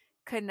like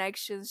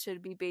connections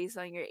should be based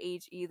on your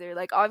age either.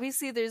 Like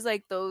obviously there's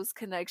like those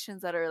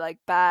connections that are like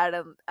bad,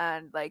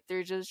 and like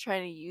they're just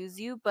trying to use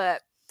you,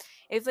 but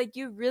if like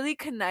you really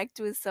connect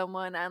with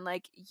someone and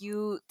like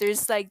you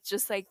there's like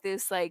just like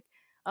this like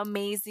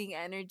amazing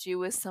energy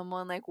with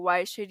someone, like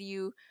why should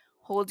you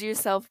hold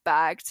yourself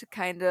back to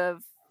kind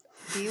of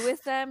be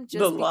with them The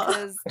just law.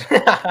 because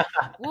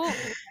well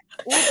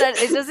that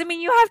it doesn't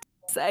mean you have to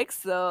have sex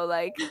though,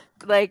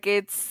 like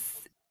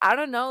it's I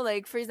don't know,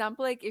 like for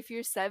example, like if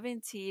you're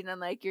 17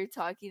 and like you're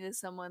talking to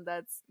someone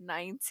that's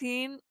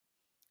 19,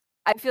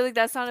 I feel like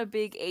that's not a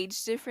big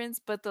age difference,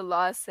 but the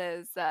law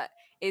says that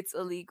it's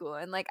illegal.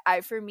 And like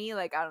I for me,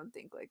 like I don't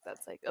think like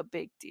that's like a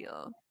big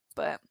deal.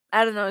 But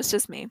I don't know, it's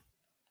just me.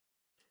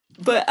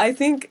 But I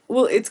think,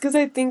 well, it's because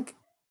I think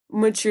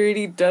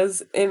maturity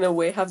does, in a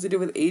way, have to do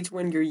with age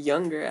when you're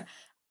younger.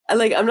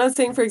 Like, I'm not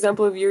saying, for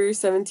example, if you're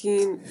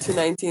 17 to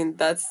 19,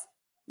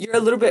 you're a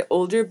little bit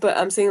older, but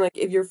I'm saying, like,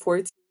 if you're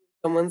 14,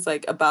 someone's,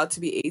 like, about to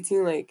be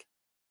 18, like,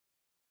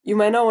 you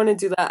might not want to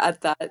do that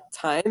at that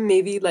time.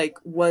 Maybe, like,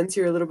 once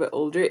you're a little bit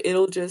older,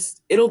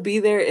 it'll be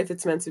there if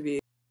it's meant to be.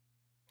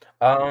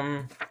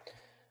 um,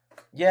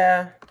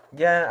 yeah,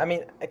 yeah. I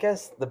mean, I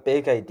guess the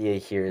big idea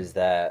here is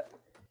that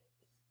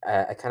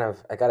I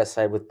gotta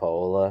side with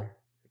Paola,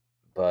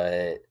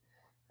 but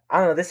I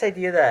don't know this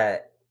idea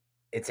that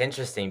it's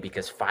interesting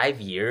because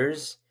 5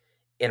 years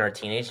in our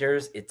teenage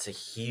years, it's a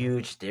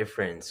huge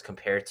difference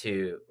compared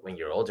to when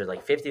you're older,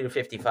 like 50 to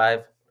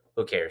 55.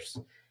 Who cares?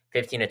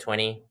 15 to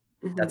 20,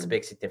 that's a Hmm.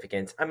 big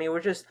significance. I mean,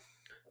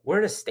 we're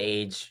in a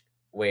stage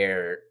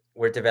where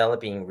we're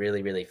developing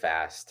really, really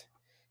fast,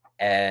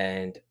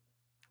 and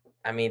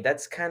I mean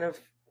that's kind of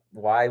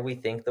why we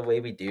think the way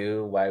we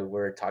do, why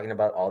we're talking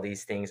about all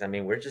these things. I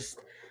mean, we're just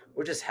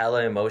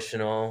hella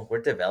emotional.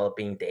 We're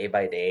developing day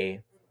by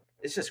day.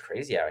 It's just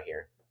crazy out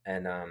here,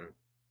 and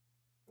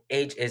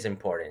age is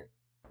important.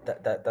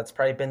 That's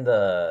probably been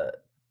the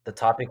the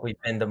topic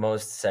we've been the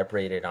most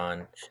separated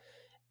on.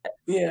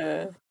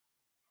 Yeah.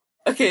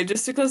 Okay,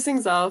 just to close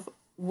things off,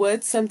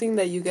 what's something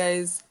that you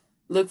guys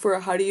look for?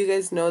 How do you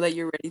guys know that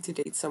you're ready to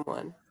date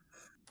someone?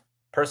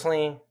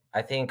 Personally,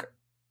 I think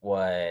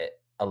what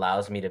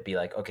allows me to be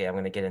like, okay, I'm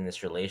gonna get in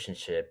this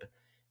relationship,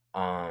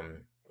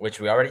 which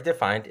we already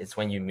defined, it's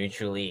when you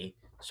mutually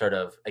sort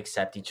of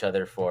accept each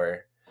other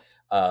for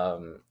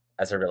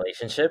as a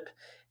relationship.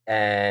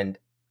 And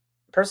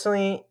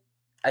personally,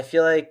 I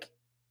feel like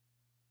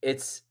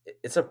it's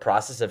a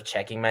process of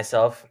checking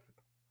myself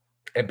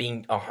and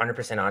being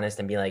 100% honest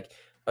and being like,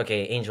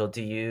 okay, Angel,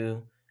 do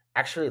you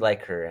actually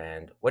like her,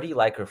 and what do you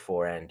like her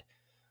for? And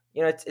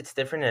it's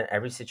different in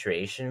every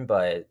situation,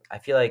 but I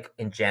feel like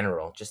in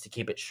general, just to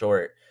keep it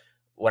short,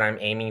 what I'm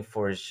aiming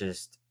for is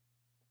just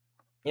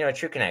a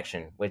true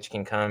connection, which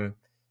can come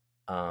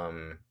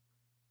um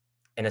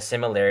in a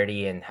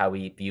similarity in how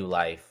we view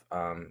life,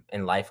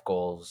 in life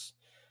goals,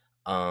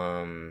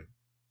 um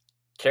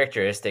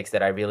characteristics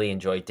that I really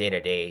enjoy day to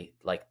day,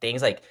 like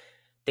things like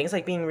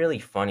being really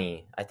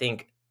funny. I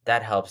think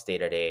that helps day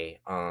to day.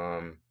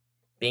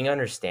 Being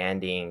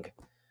understanding,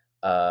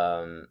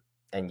 um,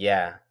 and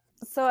yeah.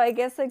 So I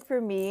guess like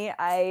for me,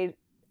 I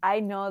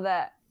know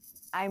that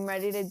I'm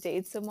ready to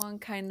date someone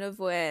kind of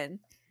when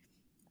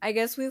I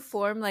guess we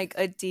form like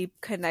a deep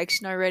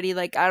connection already.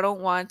 Like I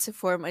don't want to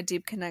form a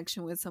deep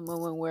connection with someone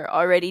when we're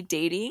already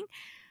dating.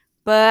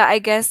 But I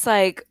guess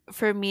like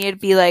for me it'd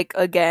be like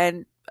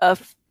again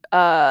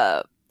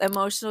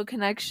emotional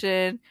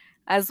connection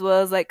as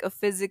well as like a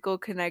physical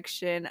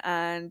connection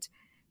and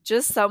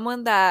just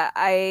someone that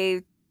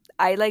I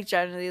like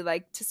generally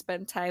like to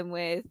spend time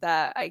with,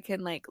 that I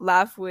can like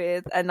laugh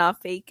with and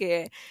not fake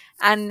it,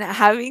 and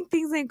having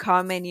things in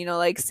common,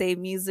 like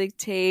same music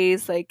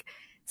taste, like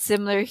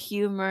similar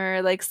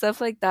humor, like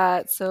stuff like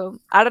that. So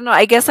I don't know,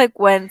 I guess like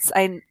once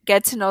I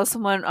get to know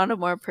someone on a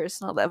more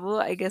personal level,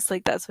 I guess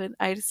like that's when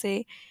I'd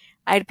say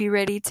I'd be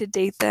ready to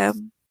date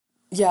them.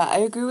 Yeah, I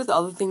agree with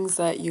all the things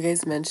that you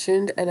guys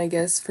mentioned. And I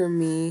guess for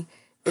me,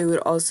 it would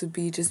also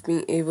be just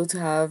being able to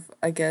have,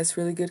 I guess,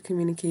 really good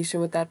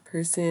communication with that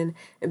person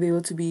and be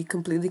able to be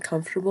completely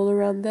comfortable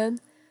around them.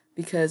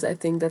 Because I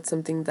think that's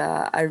something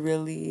that I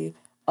really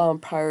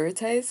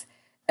prioritize.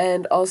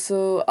 And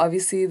also,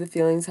 obviously, the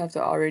feelings have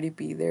to already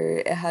be there.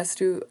 It has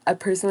to, I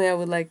personally, I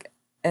would like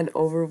an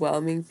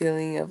overwhelming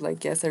feeling of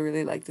like, yes, I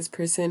really like this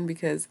person,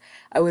 because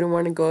I wouldn't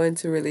want to go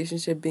into a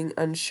relationship being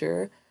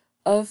unsure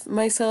of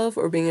myself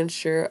or being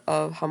unsure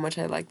of how much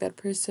I like that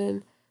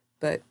person.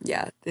 But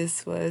yeah,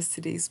 this was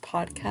today's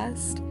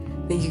podcast.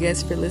 Thank you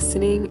guys for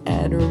listening,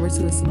 and remember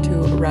to listen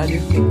to Around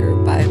Your Finger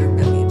by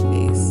Vermilion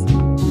Face.